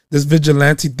 This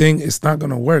vigilante thing, it's not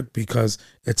going to work because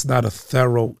it's not a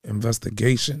thorough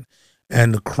investigation.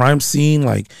 And the crime scene,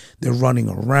 like, they're running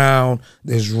around.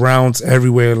 There's rounds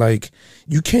everywhere. Like,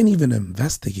 you can't even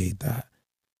investigate that.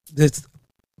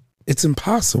 It's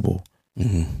impossible.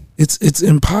 It's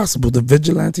impossible. The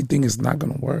vigilante thing is not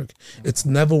going to work. It's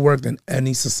never worked in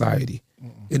any society.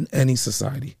 In any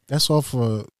society. That's all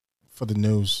for the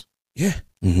news. Yeah.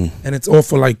 Mm-hmm. And it's all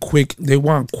for like quick, they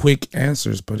want quick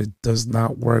answers, but it does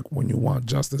not work when you want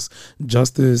justice.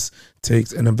 Justice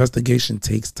takes, an investigation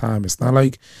takes time. It's not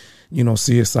like,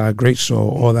 CSI, great show,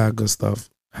 all that good stuff.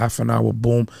 Half an hour,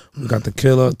 boom, we got the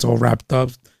killer, it's all wrapped up,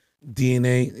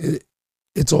 DNA,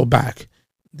 it's all back.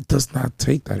 It does not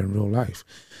take that in real life.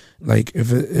 Like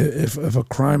if a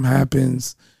crime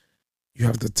happens, you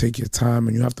have to take your time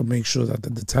and you have to make sure that the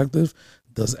detective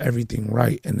does everything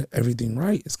right, and everything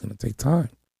right is going to take time.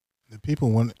 The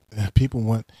people want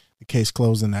the case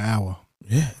closed in an hour.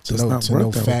 Yeah, To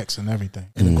know facts and everything.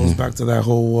 And it goes back to that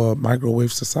whole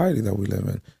microwave society that we live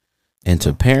in. And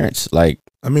to parents, like,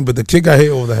 But the kid got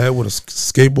hit over the head with a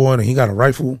skateboard and he got a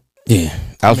rifle. yeah,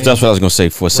 that's what I was gonna say.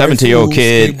 For a 17-year-old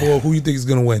kid, skateboard, who you think is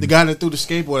gonna win? The guy that threw the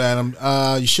skateboard at him,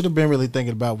 you should have been really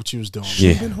thinking about what you was doing.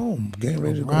 Yeah. Been home, getting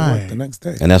ready to go to Right. work the next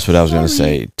day. and that's what I was gonna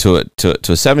say. To a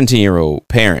 17-year-old,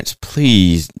 parents,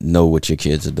 please know what your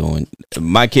kids are doing.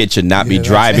 My kid should not be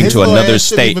driving His to little another ass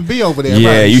shouldn't state. even be over there.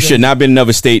 Yeah, right? you should not be in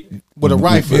another state with a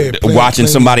rifle. Yeah, watching playing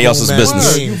somebody these else's grown man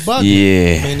business. You games. bugging.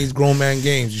 Yeah, Playing these grown man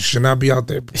games. You should not be out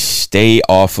there. stay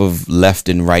off of left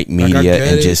and right media get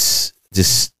and it. just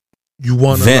You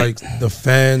want to Vent. like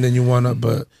defend and you want to,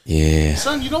 but yeah.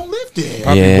 Son, you don't live there.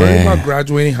 probably Yeah. worried about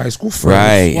graduating high school first.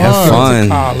 Right, have Word. To fun.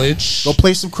 college. Go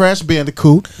play some Crash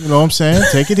Bandicoot. You know what I'm saying?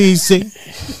 Take it easy.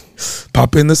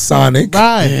 Pop in the Sonic.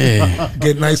 Right. Yeah.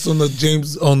 Get nice on the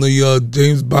James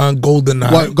Bond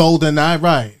GoldenEye. What Golden Eye?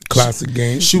 Right. Classic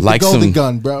game. Shoot Like the golden some-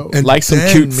 gun, bro. And Like some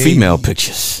then cute maybe- female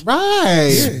pictures.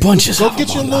 Right. Bunches Go of get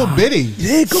them your little online. bitty.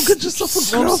 Yeah, go get yourself a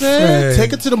You know what I'm saying? girlfriend.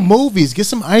 Take her to the movies. Get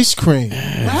some ice cream. What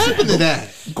happened to that?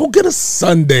 Go get a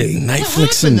Sunday.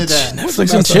 Netflix happened and to that? Netflix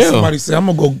and Last time chill. Somebody said,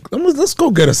 let's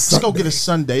go get a Let's Sunday. go get a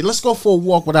Sunday. Let's go for a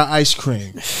walk without ice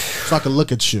cream, so I can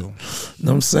look at you. You know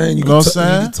what I'm saying? You know what I'm can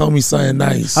saying? you can tell me something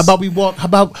nice. How about we walk? How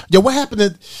about what happened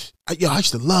to? I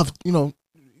used to love your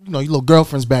little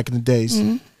girlfriends back in the days.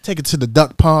 Take it to the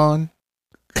duck pond,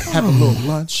 have a little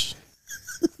lunch.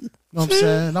 You know what I'm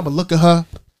saying? I'm gonna look at her.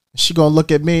 She gonna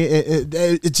look at me.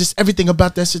 It's just everything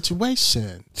about that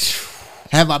situation.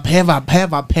 Have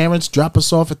our parents drop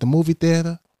us off at the movie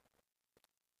theater?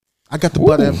 I got the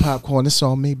butter and popcorn. It's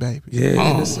on me, baby.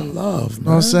 Yeah, this is love, You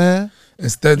know what I'm man. saying?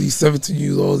 Instead, these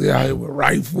 17-year-olds, they out here with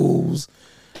rifles,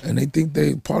 and they think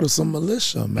they part of some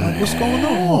militia, man. What's going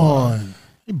on?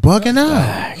 You bugging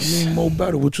out. I mean, Mo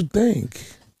Better, what you think?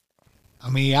 I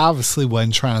mean, he obviously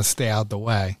wasn't trying to stay out the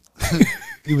way.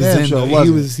 He was Damn sure he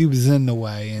wasn't. was in the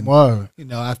way, and Word.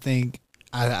 I think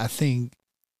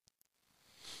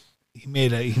he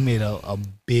made a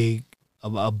big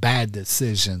a bad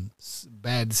decision.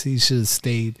 He should have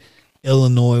stayed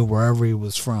Illinois, wherever he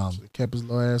was from. Kept his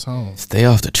little ass home. Stay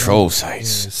off the troll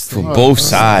sites. Yeah, From stay- both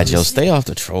sides, yo. Stay off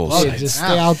the troll Yeah, sites. just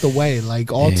stay out the way.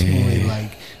 Like ultimately,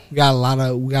 like we got a lot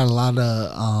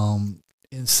of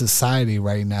in society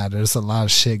right now. There's a lot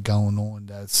of shit going on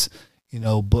that's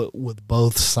but with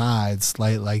both sides,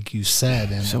 like you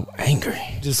said, and So angry.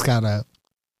 you just gotta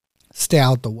stay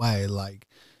out the way,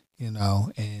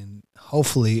 and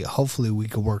hopefully we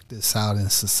could work this out in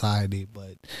society.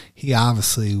 But he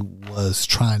obviously was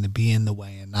trying to be in the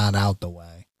way and not out the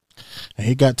way. And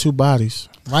he got two bodies.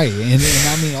 Right. And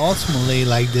I mean, ultimately,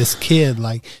 like this kid,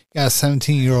 like you got a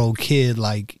 17-year-old kid,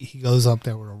 like he goes up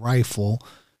there with a rifle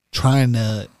trying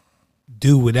to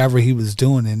do whatever he was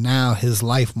doing. And now his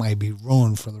life might be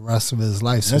ruined for the rest of his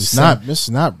life. So It's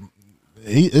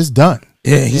done.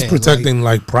 Yeah, he's Yeah, protecting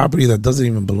like property that doesn't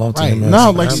even belong to Right. him. as No,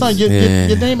 a like, son, family.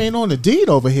 your name ain't on the deed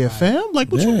over here, fam.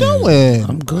 Like, what you Yeah, doing?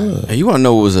 I'm good. Hey, you want to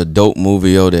know what was a dope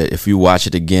movie, yo, that if you watch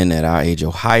it again at our age,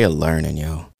 yo, higher learning,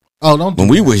 yo. Oh, don't do When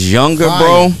we that. was younger, Fire.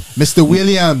 bro, Mr.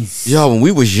 Williams. yo, when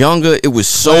we was younger, it was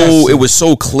Classic.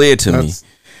 so clear to me. That's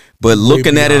But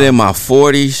looking at it beyond. in my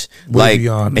 40s, Way like,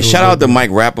 beyond. and It was shout way out to beyond. Mike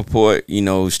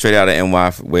Rappaport, straight out of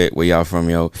NY, where y'all from,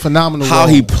 yo. Phenomenal How role.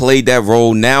 he played that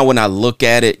role. Now when I look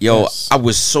at it, yo, Yes. I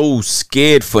was so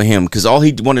scared for him because all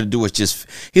he wanted to do was he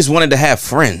just wanted to have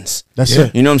friends. That's Yeah.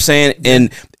 it. You know what I'm saying? And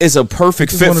it's a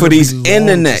perfect He just fit wanted for to these belong to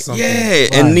internet. something. Yeah, Right.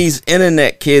 and these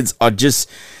internet kids are just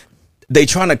they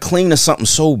trying to cling to something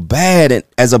so bad, and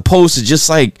as opposed to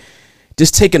just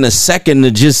taking a second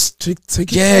to just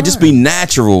Take your just time. be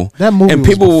natural. That movie and was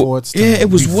people, before its time. it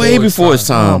was Before way its before its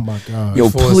Oh, time. my God. Yo,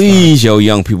 Before its please, yo,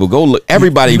 young people, go look.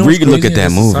 Everybody, You know what's look at crazy? that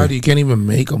In movie. society, you can't even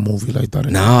make a movie like that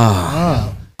anymore. Nah,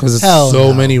 Because it's Hell so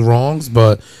no. many wrongs.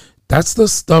 But that's the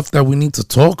stuff that we need to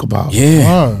talk about.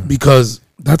 yeah, Word. Because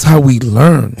that's how we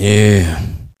learn. yeah.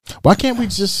 Why can't we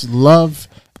just love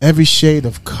every shade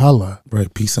of color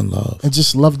Right, peace and love. and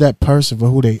just love that person for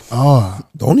who they are?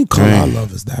 The only color I Right.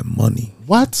 love is that money.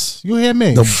 What? You hear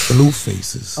me? The blue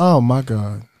faces. Oh, my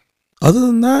God. Other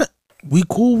than that, we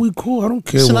cool. I don't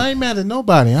care. Listen, what, I ain't mad at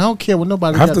nobody. I don't care what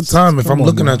nobody. half got the to say. time, if Come I'm on,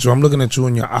 looking man. at you, I'm looking at you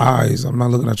in your eyes. I'm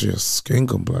not looking at your skin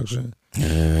complexion.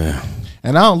 Yeah.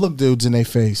 And I don't look dudes in their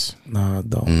face. Nah, I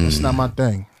don't. It's not my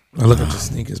thing. I look at your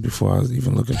sneakers before I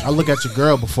even look at you. I look at your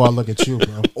girl before I look at you,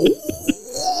 bro.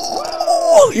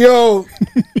 Oh, yo.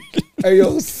 Hey,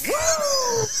 yo.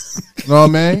 You know what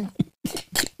I mean?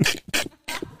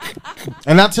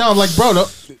 And I tell him, like, bro,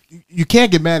 you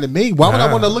can't get mad at me. Why would I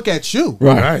Nah. want to look at you?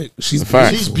 Right. She's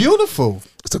fact. She's beautiful.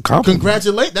 It's a compliment.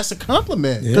 Congratulate. That's a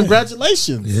compliment. Yeah.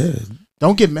 Congratulations. Yeah.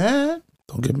 Don't get mad.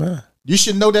 Don't get mad. You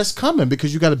should know that's coming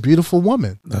because you got a beautiful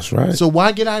woman. That's right. So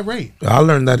why get irate? I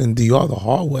learned that in DR the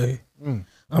hard way.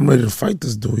 I'm ready to fight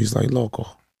this dude. He's like, loco.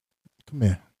 Come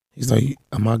here. He's like,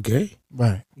 am I gay?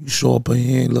 Right. You show up in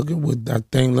here looking with that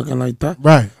thing looking like that?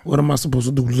 Right. What am I supposed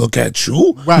to do? Look at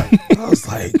you? Right. I was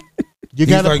like, You he's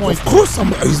got a like, point. of course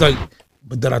I'm. He's like,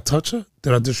 but did I touch her?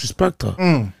 Did I disrespect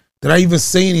her? Did I even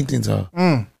say anything to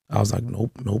her? I was like,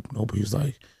 nope. He was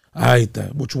like, I ate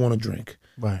that. What you want to drink?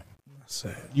 Right. I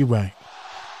said, You right.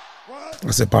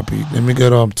 Papi, let me get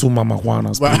 2 Mama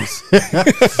Juanas, please.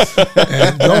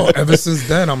 And yo, ever since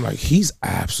then, I'm like, he's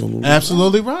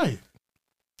absolutely right.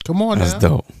 Come on That's now.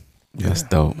 dope. That's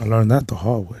dope. I learned that the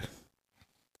hard way.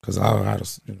 Because I had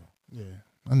to, Yeah,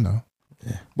 I know.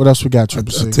 Yeah. What else we got,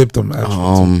 Triple I C? tipped him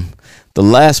extra. The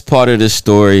last part of this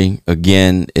story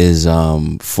again is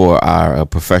for our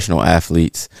professional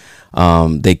athletes.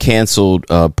 They canceled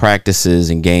practices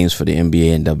and games for the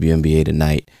NBA and WNBA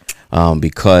tonight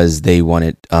because they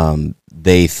wanted.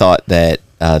 They thought that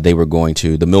they were going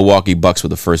to. The Milwaukee Bucks were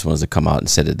the first ones to come out and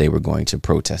said that they were going to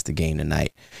protest the game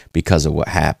tonight because of what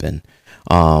happened.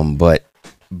 But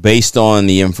based on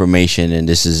the information, and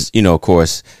this is, of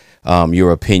course,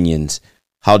 your opinions.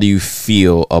 How do you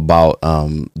feel about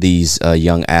these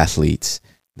young athletes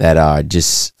that are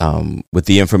just with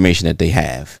the information that they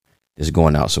have is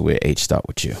going out? So we'll start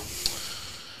with you.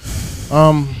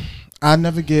 I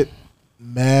never get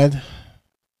mad.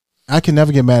 I can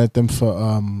never get mad at them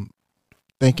for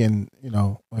thinking,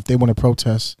 if they want to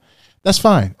protest, that's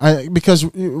fine. Because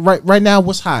right now,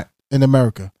 what's hot in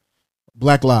America?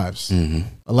 Black lives. Mm-hmm.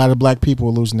 A lot of black people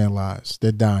are losing their lives.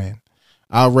 They're dying.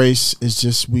 Our race is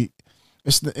just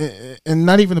and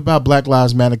not even about Black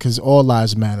Lives Matter because all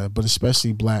lives matter, but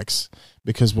especially blacks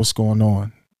because what's going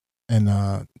on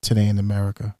today in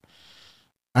America.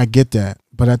 I get that,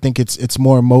 but I think it's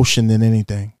more emotion than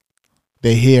anything.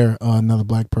 They hear another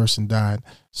black person died,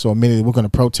 so immediately we're going to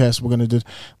protest. We're going to do.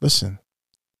 Listen,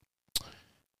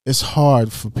 it's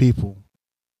hard for people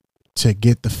to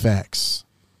get the facts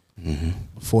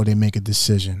before they make a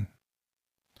decision,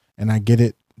 and I get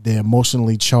it. They're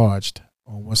emotionally charged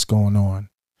on what's going on,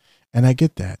 and I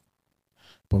get that.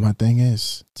 But my thing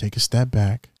is, take a step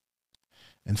back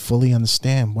and fully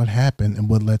understand what happened and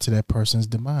what led to that person's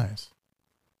demise.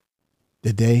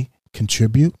 Did they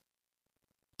contribute?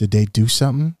 Did they do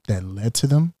something that led to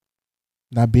them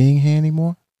not being here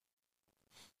anymore?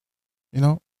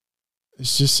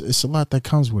 It's a lot that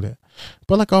comes with it.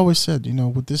 But like I always said,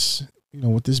 with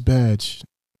this badge,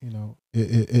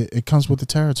 it comes with the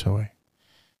territory,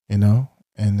 and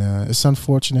it's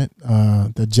unfortunate.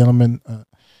 The gentleman,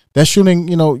 that shooting,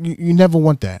 you never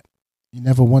want that. You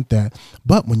never want that.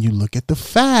 But when you look at the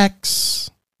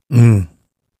facts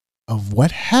of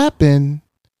what happened,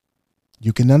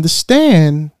 you can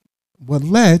understand what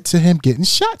led to him getting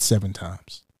shot 7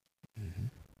 times.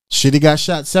 Should he got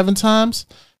shot 7 times?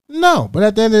 No. But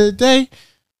at the end of the day,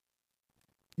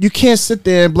 you can't sit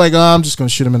there and be like, I'm just going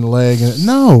to shoot him in the leg.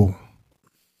 No.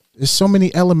 There's so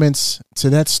many elements to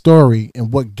that story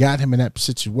and what got him in that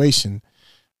situation.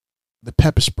 The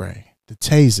pepper spray, the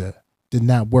taser did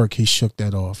not work. He shook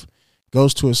that off.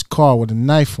 Goes to his car with a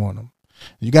knife on him.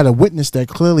 You got a witness that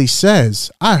clearly says,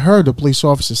 I heard the police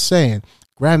officer saying,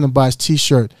 grabbed him by his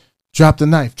T-shirt, drop the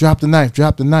knife, drop the knife,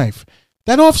 drop the knife.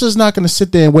 That officer's not going to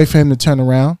sit there and wait for him to turn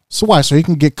around. So why? So he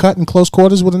can get cut in close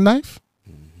quarters with a knife?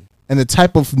 And the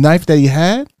type of knife that he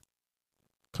had?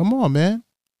 Come on, man.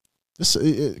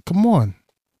 Come on.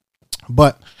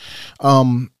 But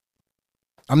I'm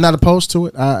not opposed to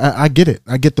it. I get it.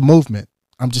 I get the movement.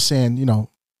 I'm just saying,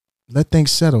 let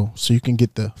things settle so you can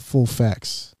get the full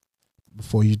facts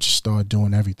before you just start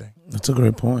doing everything. That's a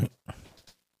great point.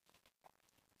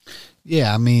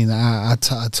 Yeah, I mean, I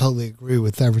totally agree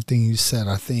with everything you said.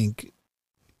 I think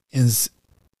in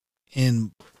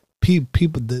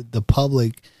people, the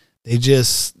public,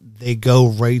 they go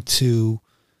right to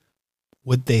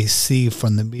what they see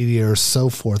from the media or so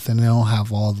forth, and they don't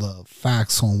have all the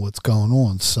facts on what's going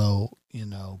on. So,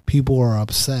 people are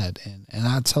upset, and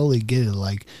I totally get it.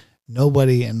 Like,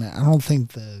 nobody, and I don't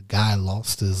think the guy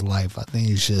lost his life. I think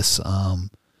he's just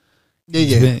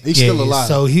He's still alive.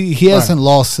 So he hasn't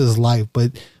lost his life,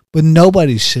 but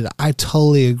nobody should. I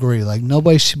totally agree. Like,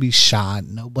 nobody should be shot.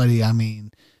 Nobody. I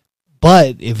mean,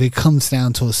 but if it comes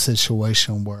down to a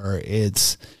situation where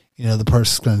it's, you know, the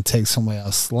person's going to take somebody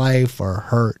else's life or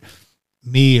hurt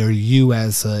me or you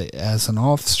as an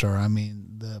officer, I mean,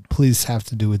 the police have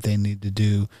to do what they need to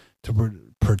do to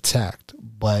protect.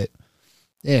 But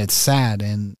yeah, it's sad,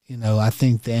 and you know, I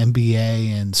think the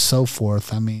NBA and so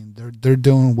forth, I mean, they're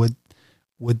doing what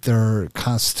their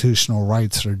constitutional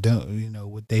rights are doing, you know,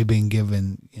 what they've been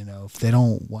given. You know, if they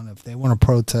want to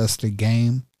protest a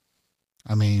game,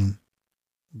 I mean,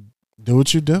 do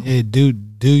what you do. Do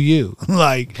you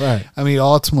like? Right. I mean,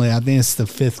 ultimately, I think it's the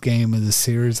 5th game of the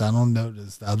series. I don't know.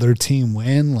 Does the other team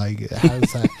win? Like, how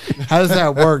does that how does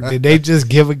that work? Did they just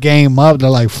give a game up? They're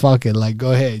like, fuck it, like,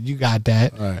 go ahead, you got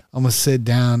that. Right. I'm gonna sit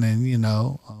down and, you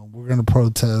know, we're gonna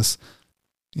protest,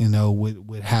 you know,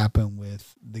 what happened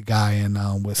with the guy in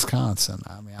Wisconsin.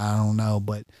 I mean, I don't know,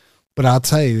 but I'll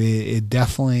tell you, it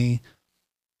definitely,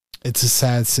 it's a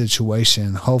sad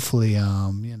situation. Hopefully,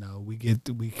 you know, we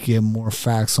get more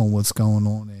facts on what's going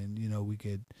on, and you know, we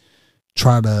could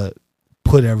try to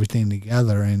put everything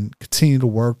together and continue to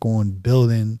work on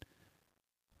building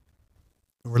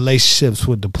relationships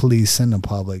with the police and the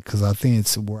public, because I think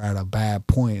we're at a bad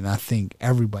point, and I think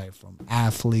everybody from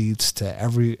athletes to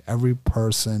every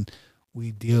person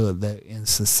we deal with that in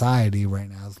society right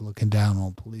now is looking down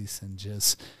on police, and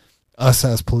just us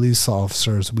as police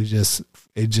officers,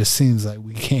 it just seems like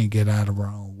we can't get out of our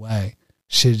own way.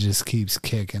 Shit just keeps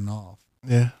kicking off.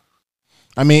 Yeah.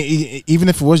 I mean, even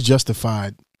if it was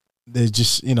justified, they're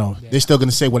just, you know, they're still going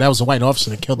to say, well, that was a white officer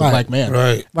that killed a black man.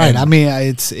 Right. Right. I mean,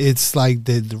 it's like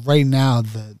right now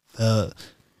the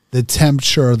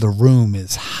temperature of the room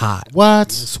is hot. What?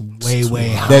 It's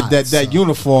way hot. That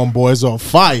uniform boy is on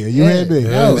fire. You hear me?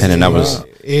 Yeah. And then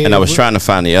I was trying to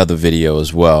find the other video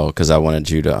as well, because I wanted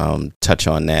you to touch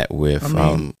on that with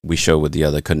we showed with the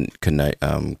other Kenosha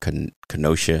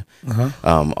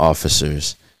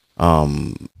officers.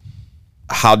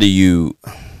 How do you,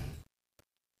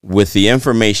 with the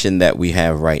information that we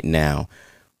have right now,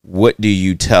 what do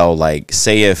you tell, like,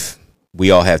 say if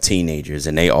we all have teenagers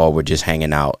and they all were just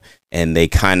hanging out and they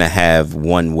kind of have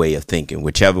one way of thinking,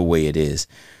 whichever way it is,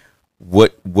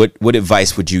 what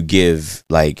advice would you give,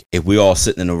 like, if we all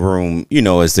sitting in a room, you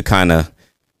know, as the kind of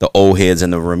the old heads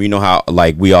in the room, you know how,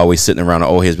 like, we always sitting around the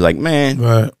old heads be like, man,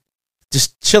 right,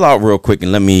 just chill out real quick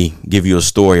and let me give you a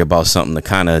story about something to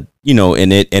kind of, you know,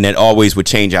 and it always would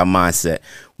change our mindset.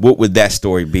 What would that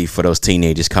story be for those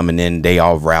teenagers coming in? They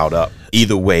all riled up.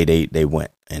 Either way they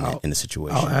went in the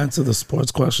situation. I'll answer the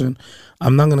sports question.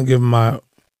 I'm not going to give my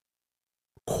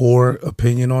core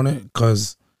opinion on it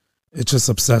because it just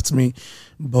upsets me.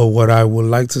 But what I would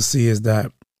like to see is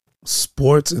that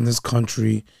sports in this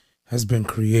country has been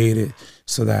created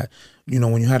so that, you know,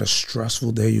 when you had a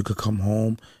stressful day, you could come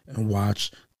home and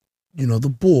watch, you know, the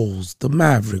Bulls, the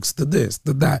Mavericks, the this,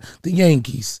 the that, the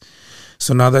Yankees.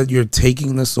 So now that you're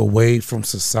taking this away from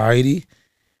society,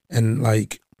 and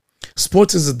like,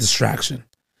 sports is a distraction.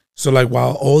 So like,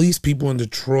 while all these people in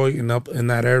Detroit and up in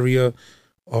that area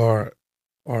are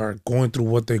going through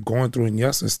what they're going through, and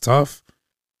yes, it's tough.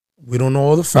 We don't know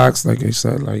all the facts, like I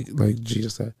said, like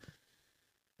Jesus said.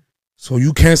 So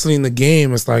you canceling the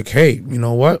game, it's like, hey, you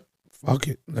know what? Fuck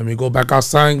it. Let me go back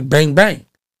outside and bang, bang.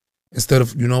 Instead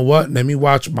of, you know what? Let me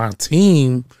watch my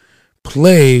team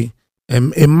play,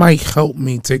 and it might help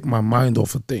me take my mind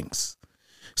off of things.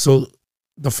 So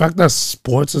the fact that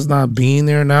sports is not being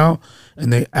there now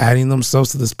and they're adding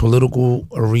themselves to this political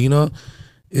arena,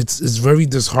 it's very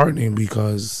disheartening,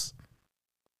 because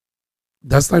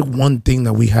that's like one thing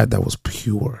that we had that was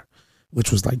pure,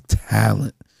 which was like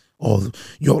talent.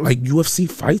 Like UFC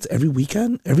fights every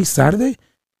weekend, every Saturday.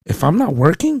 If I'm not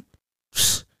working,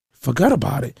 forget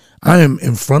about it. I am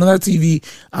in front of that TV.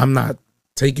 I'm not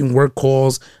taking work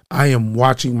calls. I am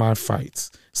watching my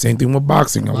fights. Same thing with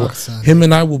boxing. Him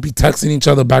and I will be texting each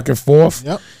other back and forth.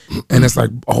 Yep. And it's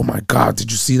like, oh my God,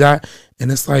 did you see that?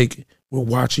 And it's like, we're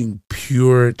watching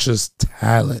pure just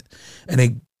talent. And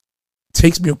it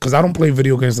takes me, because I don't play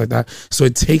video games like that, so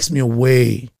it takes me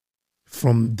away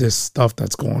from this stuff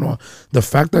that's going on. The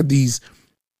fact that these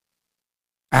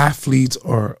athletes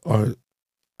are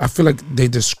I feel like they're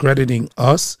discrediting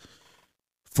us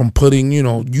from putting, you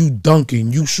know, you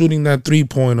dunking, you shooting that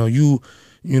 3-pointer, you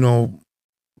know,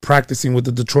 practicing with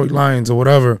the Detroit Lions or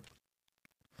whatever.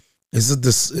 It's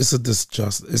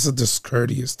a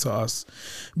discourteous to us,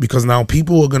 because now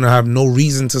people are gonna have no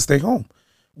reason to stay home.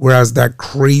 Whereas that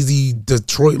crazy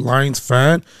Detroit Lions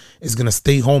fan is going to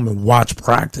stay home and watch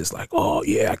practice. Like, oh,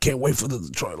 yeah, I can't wait for the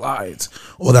Detroit Lions.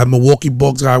 Or that Milwaukee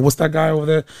Bucks guy. What's that guy over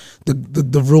there?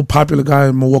 The real popular guy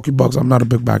in Milwaukee Bucks. I'm not a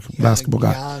big basketball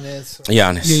guy.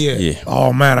 Giannis. Yeah.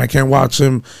 Oh, man, I can't watch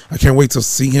him. I can't wait to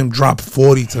see him drop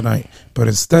 40 tonight. But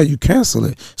instead, you cancel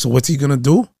it. So what's he going to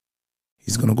do?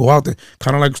 He's going to go out there.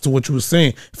 Kind of like to what you were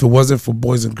saying. If it wasn't for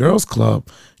Boys and Girls Club,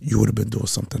 you would have been doing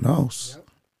something else.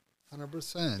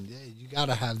 100%. Yeah, you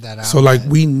gotta have that out. So like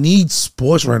we need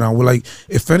sports right now. We're like,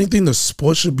 if anything, the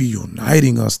sports should be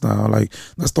uniting us now. Like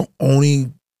that's the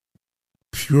only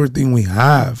pure thing we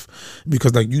have.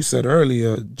 Because like you said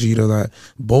earlier, Jeter, that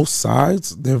both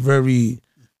sides, they're very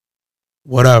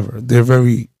whatever. They're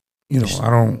very, I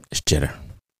don't. It's Jeter.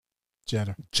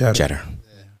 Cheddar.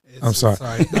 I'm sorry.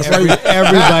 That's why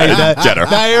everybody. Cheddar.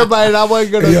 Not everybody. I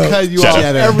wasn't gonna cut you off.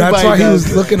 Everybody. That's why he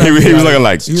was looking at me. He was looking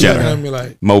like he was Cheddar. looking at me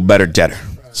like Mo better Jeter.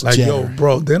 Like, yo,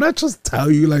 bro, didn't I just tell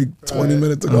you like 20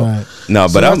 minutes ago? Right. No,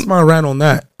 So but that's my rant on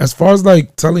that. As far as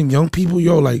like telling young people,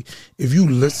 yo, like if you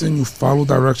listen, you follow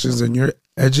directions, and you're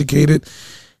educated,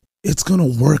 it's gonna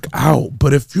work out.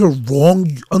 But if you're wrong,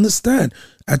 you understand.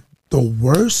 At the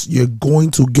worst, you're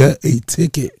going to get a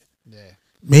ticket.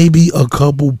 Maybe a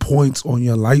couple points on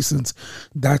your license.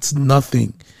 That's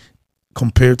nothing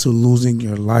compared to losing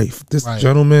your life. This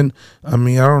gentleman, I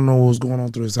mean, I don't know what was going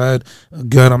on through his head.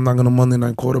 Again, I'm not going to Monday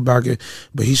night quarterback it,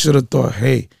 but he should have thought,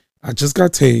 hey, I just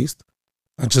got tased.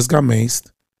 I just got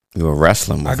maced. You were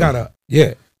wrestling with him.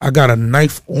 I got a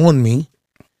knife on me,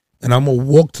 and I'm going to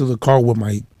walk to the car where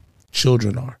my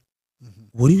children are.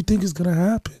 What do you think is going to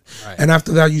happen? Right. And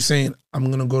after that, you saying, I'm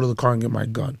going to go to the car and get my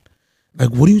gun.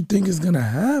 Like, what do you think is gonna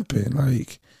happen?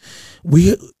 Like,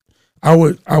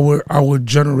 our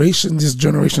generation, this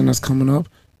generation that's coming up,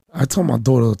 I tell my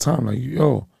daughter all the time, like,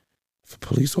 yo, if a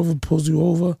police officer pulls you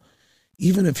over,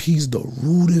 even if he's the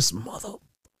rudest mother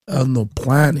on the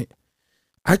planet,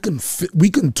 we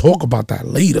can talk about that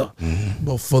later. Mm-hmm.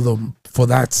 But for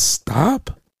that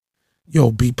stop,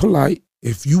 yo, be polite.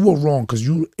 If you were wrong because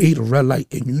you ate a red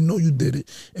light and you know you did it,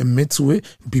 admit to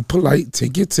it, be polite,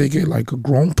 take your ticket like a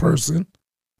grown person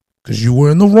because you were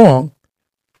in the wrong,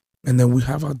 and then we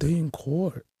have our day in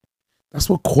court. That's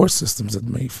what court systems are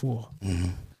made for.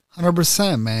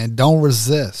 100%, man. Don't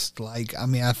resist. Like, I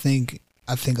mean, I think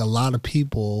a lot of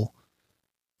people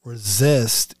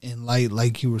resist, and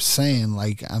like you were saying,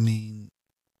 like, I mean,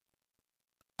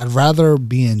 I'd rather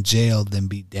be in jail than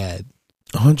be dead.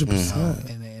 100%.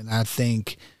 And I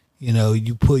think,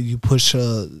 you push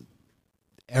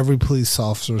every police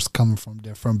officer is coming from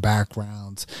different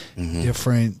backgrounds,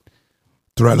 different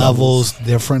threat levels,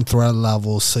 different threat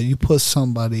levels. So you put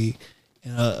somebody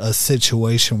in a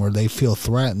situation where they feel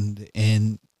threatened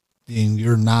and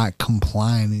you're not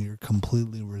complying and you're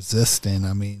completely resistant.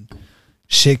 I mean,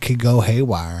 shit could go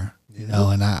haywire,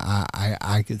 and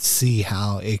I could see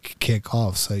how it could kick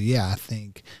off. So yeah, I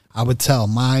think I would tell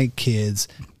my kids,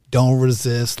 don't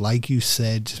resist. Like you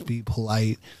said, just be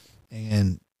polite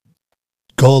and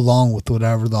go along with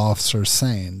whatever the officer is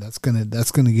saying. That's gonna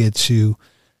get you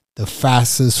the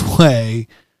fastest way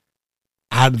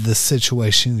out of the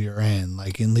situation you're in.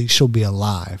 Like, at least you'll be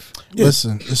alive. Yeah.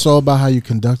 Listen, it's all about how you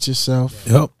conduct yourself.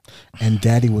 Yep. And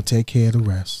Daddy will take care of the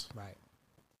rest.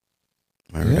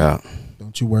 Right. Yeah.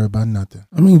 Don't you worry about nothing.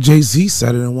 I mean, Jay-Z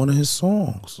said it in one of his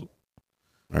songs.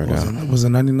 Was it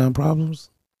 99 Problems?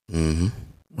 Mm-hmm.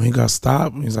 When he got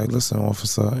stopped, he's like, listen,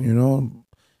 officer,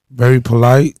 very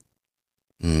polite,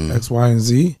 X, Y, and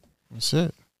Z. That's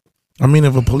it. I mean,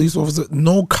 if a police officer,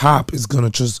 no cop is going to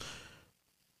just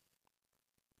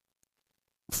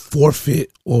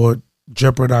forfeit or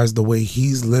jeopardize the way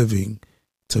he's living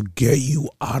to get you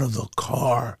out of the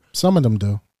car. Some of them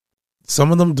do.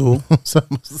 Some of them do. some of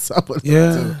them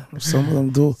do. Some of them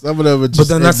do. Some of them are just but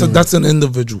then that's an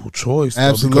individual choice.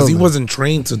 Absolutely. Though, because he wasn't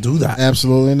trained to do that.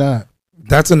 Absolutely not.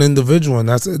 That's an individual, and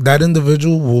that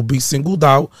individual will be singled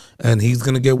out, and he's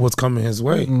going to get what's coming his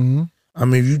way. Mm-hmm. I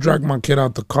mean, if you drag my kid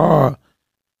out the car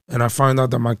and I find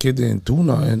out that my kid didn't do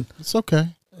nothing, it's okay.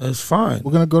 It's fine.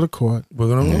 We're going to go to court. We're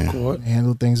going to go to court.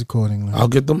 Handle things accordingly. I'll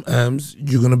get them M's.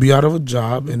 You're going to be out of a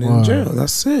job and in jail.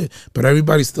 That's it. But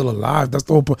everybody's still alive. That's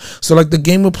the whole point. So, like, the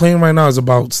game we're playing right now is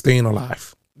about staying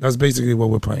alive. That's basically what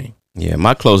we're playing. Yeah,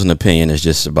 my closing opinion is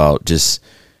just about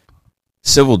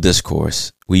civil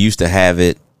discourse. We used to have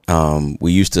it.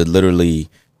 We used to literally,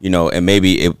 and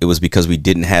maybe it was because we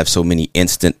didn't have so many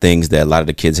instant things that a lot of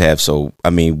the kids have. So,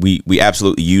 I mean, we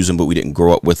absolutely use them, but we didn't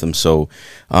grow up with them. So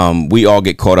we all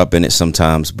get caught up in it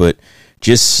sometimes. But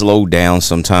just slow down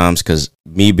sometimes, because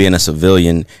me being a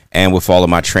civilian and with all of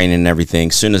my training and everything,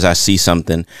 as soon as I see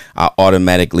something, I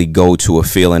automatically go to a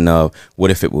feeling of,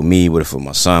 what if it were me? What if it were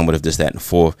my son? What if this, that, and the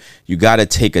fourth? You got to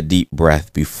take a deep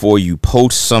breath before you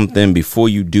post something,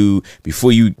 because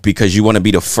you want to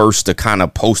be the first to kind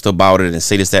of post about it and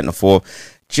say this, that, and the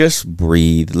fourth. Just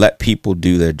breathe. Let people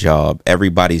do their job.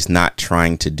 Everybody's not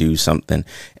trying to do something.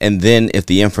 And then if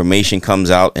the information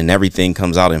comes out and everything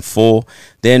comes out in full,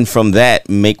 then from that,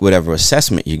 make whatever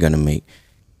assessment you're going to make.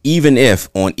 Even if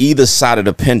on either side of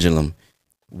the pendulum,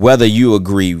 whether you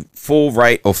agree full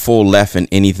right or full left in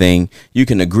anything, you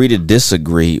can agree to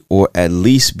disagree, or at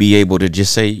least be able to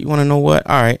just say, you want to know what?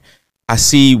 All right, I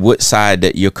see what side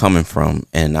that you're coming from,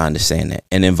 and I understand that.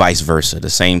 And then vice versa, the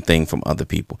same thing from other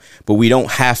people. But we don't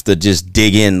have to just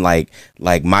dig in like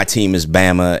my team is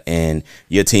Bama and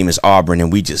your team is Auburn,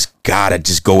 and we just gotta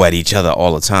just go at each other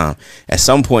all the time. At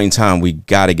some point in time, we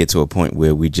gotta get to a point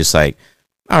where we just like,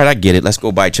 all right, I get it. Let's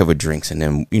go buy each other drinks, and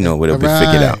then it'll be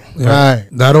figured out. Right.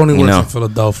 That only works in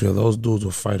Philadelphia. Those dudes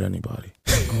will fight anybody.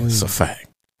 It's a fact.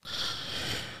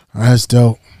 All right, that's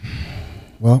dope.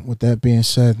 Well, with that being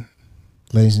said,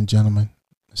 ladies and gentlemen,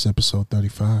 it's episode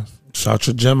 35. Shout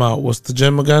your gym out. What's the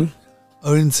gym again?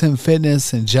 Odinson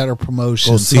Fitness and Jetter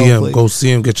Promotions. Go see him. Go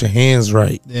see him. Get your hands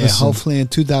right. Yeah, hopefully in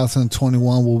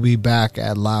 2021 we'll be back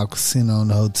at Lao Casino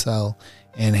and Hotel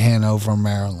in Hanover,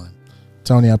 Maryland.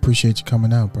 Tony, I appreciate you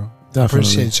coming out, bro. Definitely.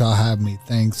 Appreciate y'all having me.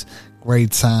 Thanks.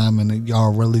 Great time, and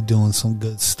y'all really doing some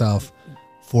good stuff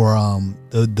for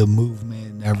the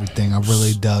movement and everything. I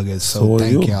really dug it. So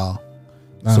thank y'all.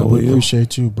 Nah, we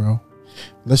appreciate you, bro.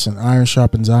 Listen, iron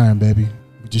sharpens iron, baby.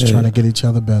 We're just trying to get each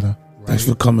other better. Thanks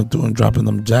for coming through and dropping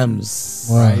them gems.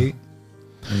 Right. You know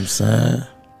what I'm saying?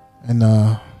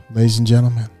 And ladies and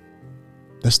gentlemen,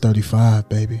 that's 35,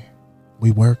 baby.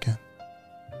 We working.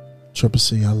 Triple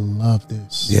C, I love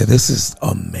this. Yeah, this is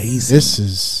amazing. This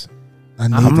is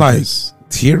I'm like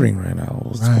tearing right now.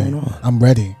 What's going on? I'm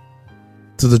ready.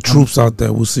 To the troops out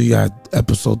there, we'll see you at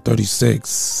episode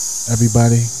 36.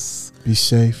 Everybody, be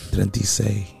safe.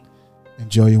 36.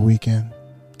 Enjoy your weekend.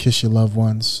 Kiss your loved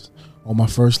ones. All my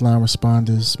first line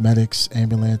responders, medics,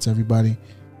 ambulance, everybody,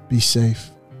 be safe.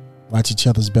 Watch each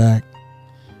other's back.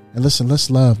 And listen, let's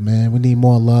love, man. We need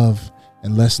more love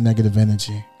and less negative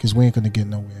energy, because we ain't going to get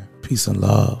nowhere. Peace and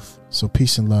love. So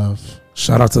peace and love.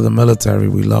 Shout out to the military.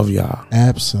 We love y'all.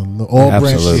 Absolutely. All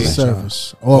branches of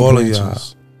service. All of y'all.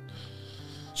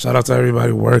 Shout out to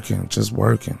everybody working. Just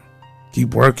working.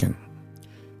 Keep working.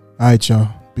 All right, y'all.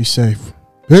 Be safe.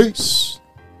 Peace.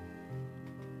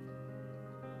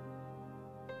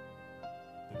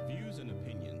 The views and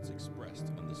opinions expressed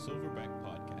on the Silverback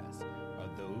Podcast are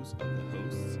those of the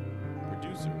hosts,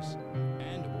 producers,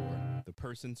 and/or the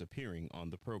persons appearing on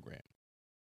the program,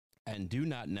 and do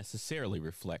not necessarily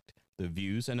reflect the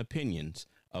views and opinions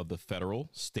of the federal,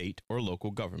 state, or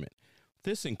local government.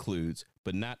 This includes,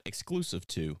 but not exclusive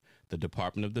to, the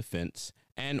Department of Defense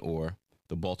and/or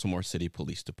the Baltimore City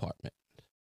Police Department.